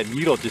carburetor, with that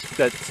needle, just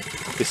that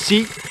the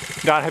seat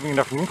not having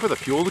enough room for the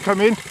fuel to come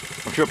in.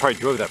 I'm sure it probably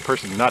drove that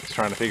person nuts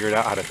trying to figure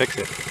out how to fix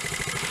it.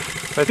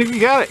 But I think we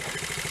got it.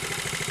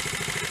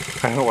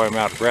 I don't know why I'm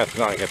out of breath. It's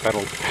not like I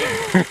pedaled.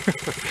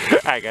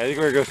 Alright guys, I think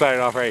we're going to sign it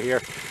off right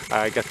here.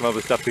 I got some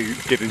other stuff to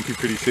get into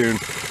pretty soon.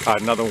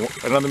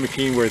 Another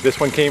machine where this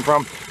one came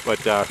from,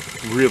 but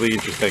really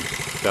interesting.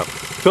 So,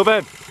 till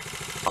then,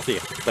 I'll see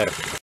you later.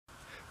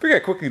 I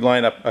figured I'd quickly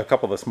line up a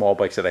couple of the small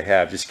bikes that I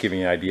have, just to give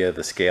you an idea of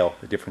the scale,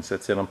 the difference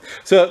that's in them.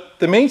 So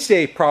the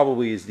mainstay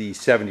probably is the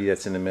 70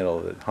 that's in the middle,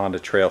 the Honda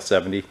Trail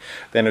 70.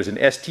 Then there's an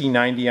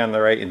ST90 on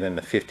the right, and then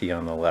the 50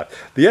 on the left.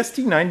 The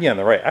ST90 on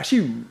the right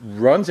actually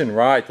runs and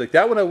rides. Like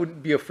that one I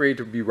wouldn't be afraid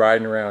to be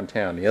riding around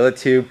town. The other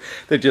two,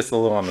 they're just a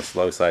little on the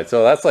slow side.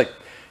 So that's like,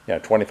 you know,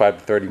 25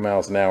 to 30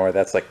 miles an hour.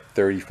 That's like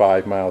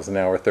 35 miles an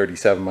hour,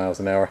 37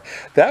 miles an hour.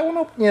 That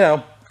one, you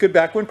know, good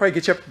back one, probably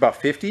get you up to about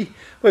 50.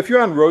 But if you're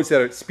on roads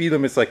that are speed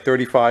limits like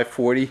 35,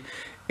 40,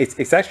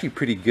 it's actually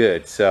pretty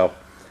good. So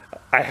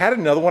I had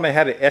another one. I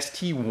had an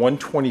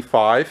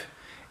ST125,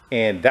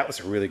 and that was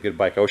a really good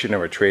bike. I wish I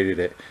never traded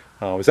it.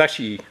 It was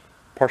actually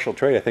partial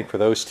trade, I think, for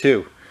those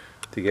two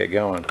to get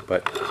going.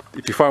 But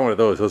if you find one of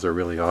those are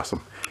really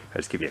awesome. I'll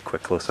just give you a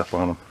quick close-up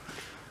on them.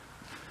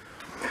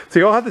 So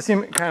you all have the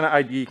same kind of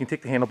idea. You can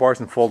take the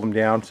handlebars and fold them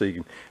down so you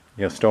can,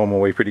 you know, stow them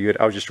away pretty good.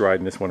 I was just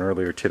riding this one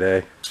earlier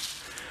today.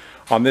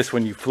 On this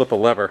one, you flip a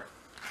lever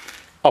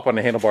up on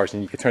the handlebars,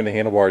 and you can turn the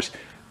handlebars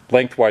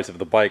lengthwise of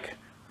the bike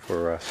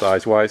for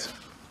size-wise.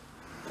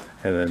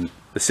 And then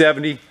the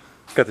 70,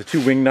 got the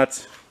two wing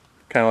nuts,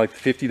 kind of like the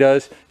 50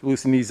 does. You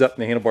loosen these up,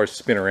 and the handlebars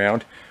spin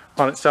around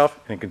on itself,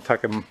 and you can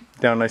tuck them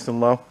down nice and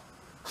low.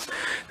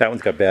 That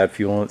one's got bad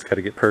fuel, and it's got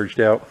to get purged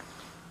out.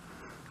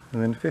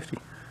 And then the 50.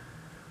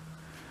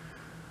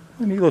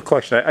 A neat little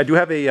collection. I do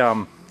have a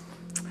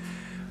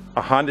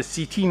Honda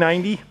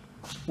CT90,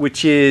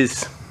 which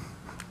is,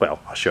 well,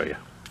 I'll show you.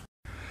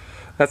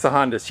 That's a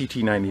Honda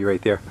CT90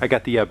 right there. I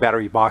got the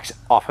battery box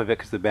off of it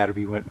because the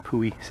battery went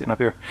pooey sitting up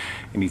here.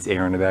 It needs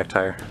air in the back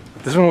tire.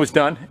 This one was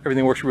done.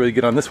 Everything works really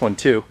good on this one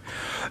too.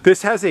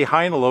 This has a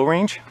high and a low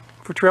range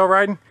for trail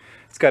riding.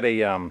 It's got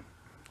a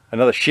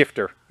another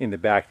shifter in the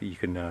back that you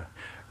can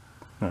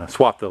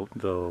swap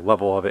the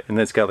level of it, and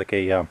then it's got like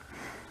a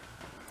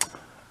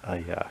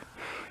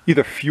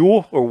either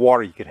fuel or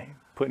water you can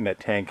put in that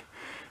tank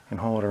and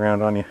haul it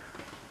around on you.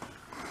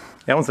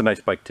 That one's a nice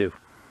bike too.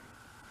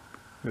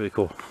 Really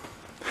cool.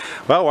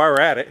 Well, while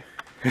we're at it,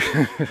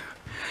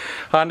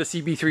 Honda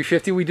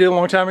CB350 we did a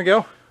long time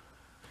ago.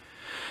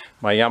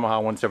 My Yamaha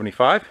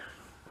 175.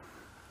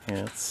 And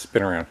let's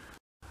spin around.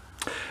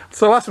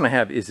 So the last one I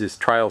have is this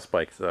trials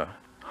bike, the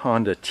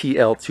Honda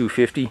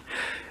TL250.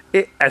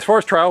 As far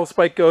as trials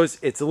bike goes,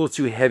 it's a little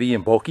too heavy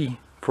and bulky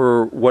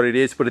for what it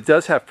is, but it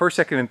does have first,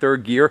 second, and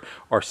third gear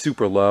are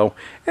super low,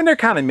 and they're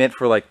kind of meant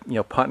for, like, you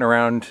know, putting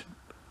around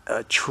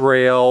a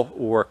trail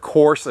or a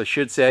course, I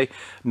should say,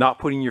 not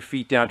putting your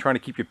feet down, trying to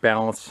keep your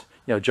balance,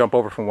 you know, jump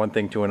over from one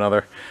thing to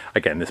another.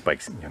 Again, this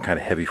bike's, you know, kind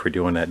of heavy for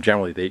doing that.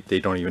 Generally, they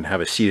don't even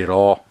have a seat at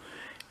all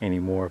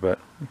anymore, but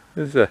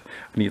this is a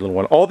neat little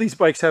one. All these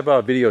bikes have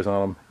videos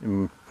on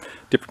them,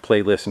 different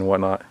playlists and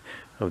whatnot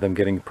of them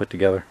getting put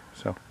together.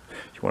 So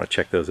if you want to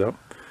check those out,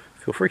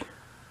 feel free.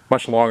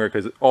 Much longer,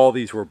 because all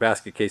these were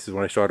basket cases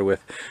when I started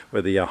with,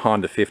 where the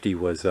Honda 50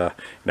 was you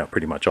know,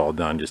 pretty much all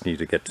done. Just need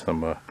to get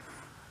some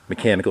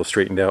mechanical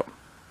straightened out.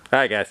 All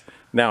right, guys,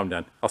 now I'm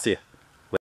done. I'll see you.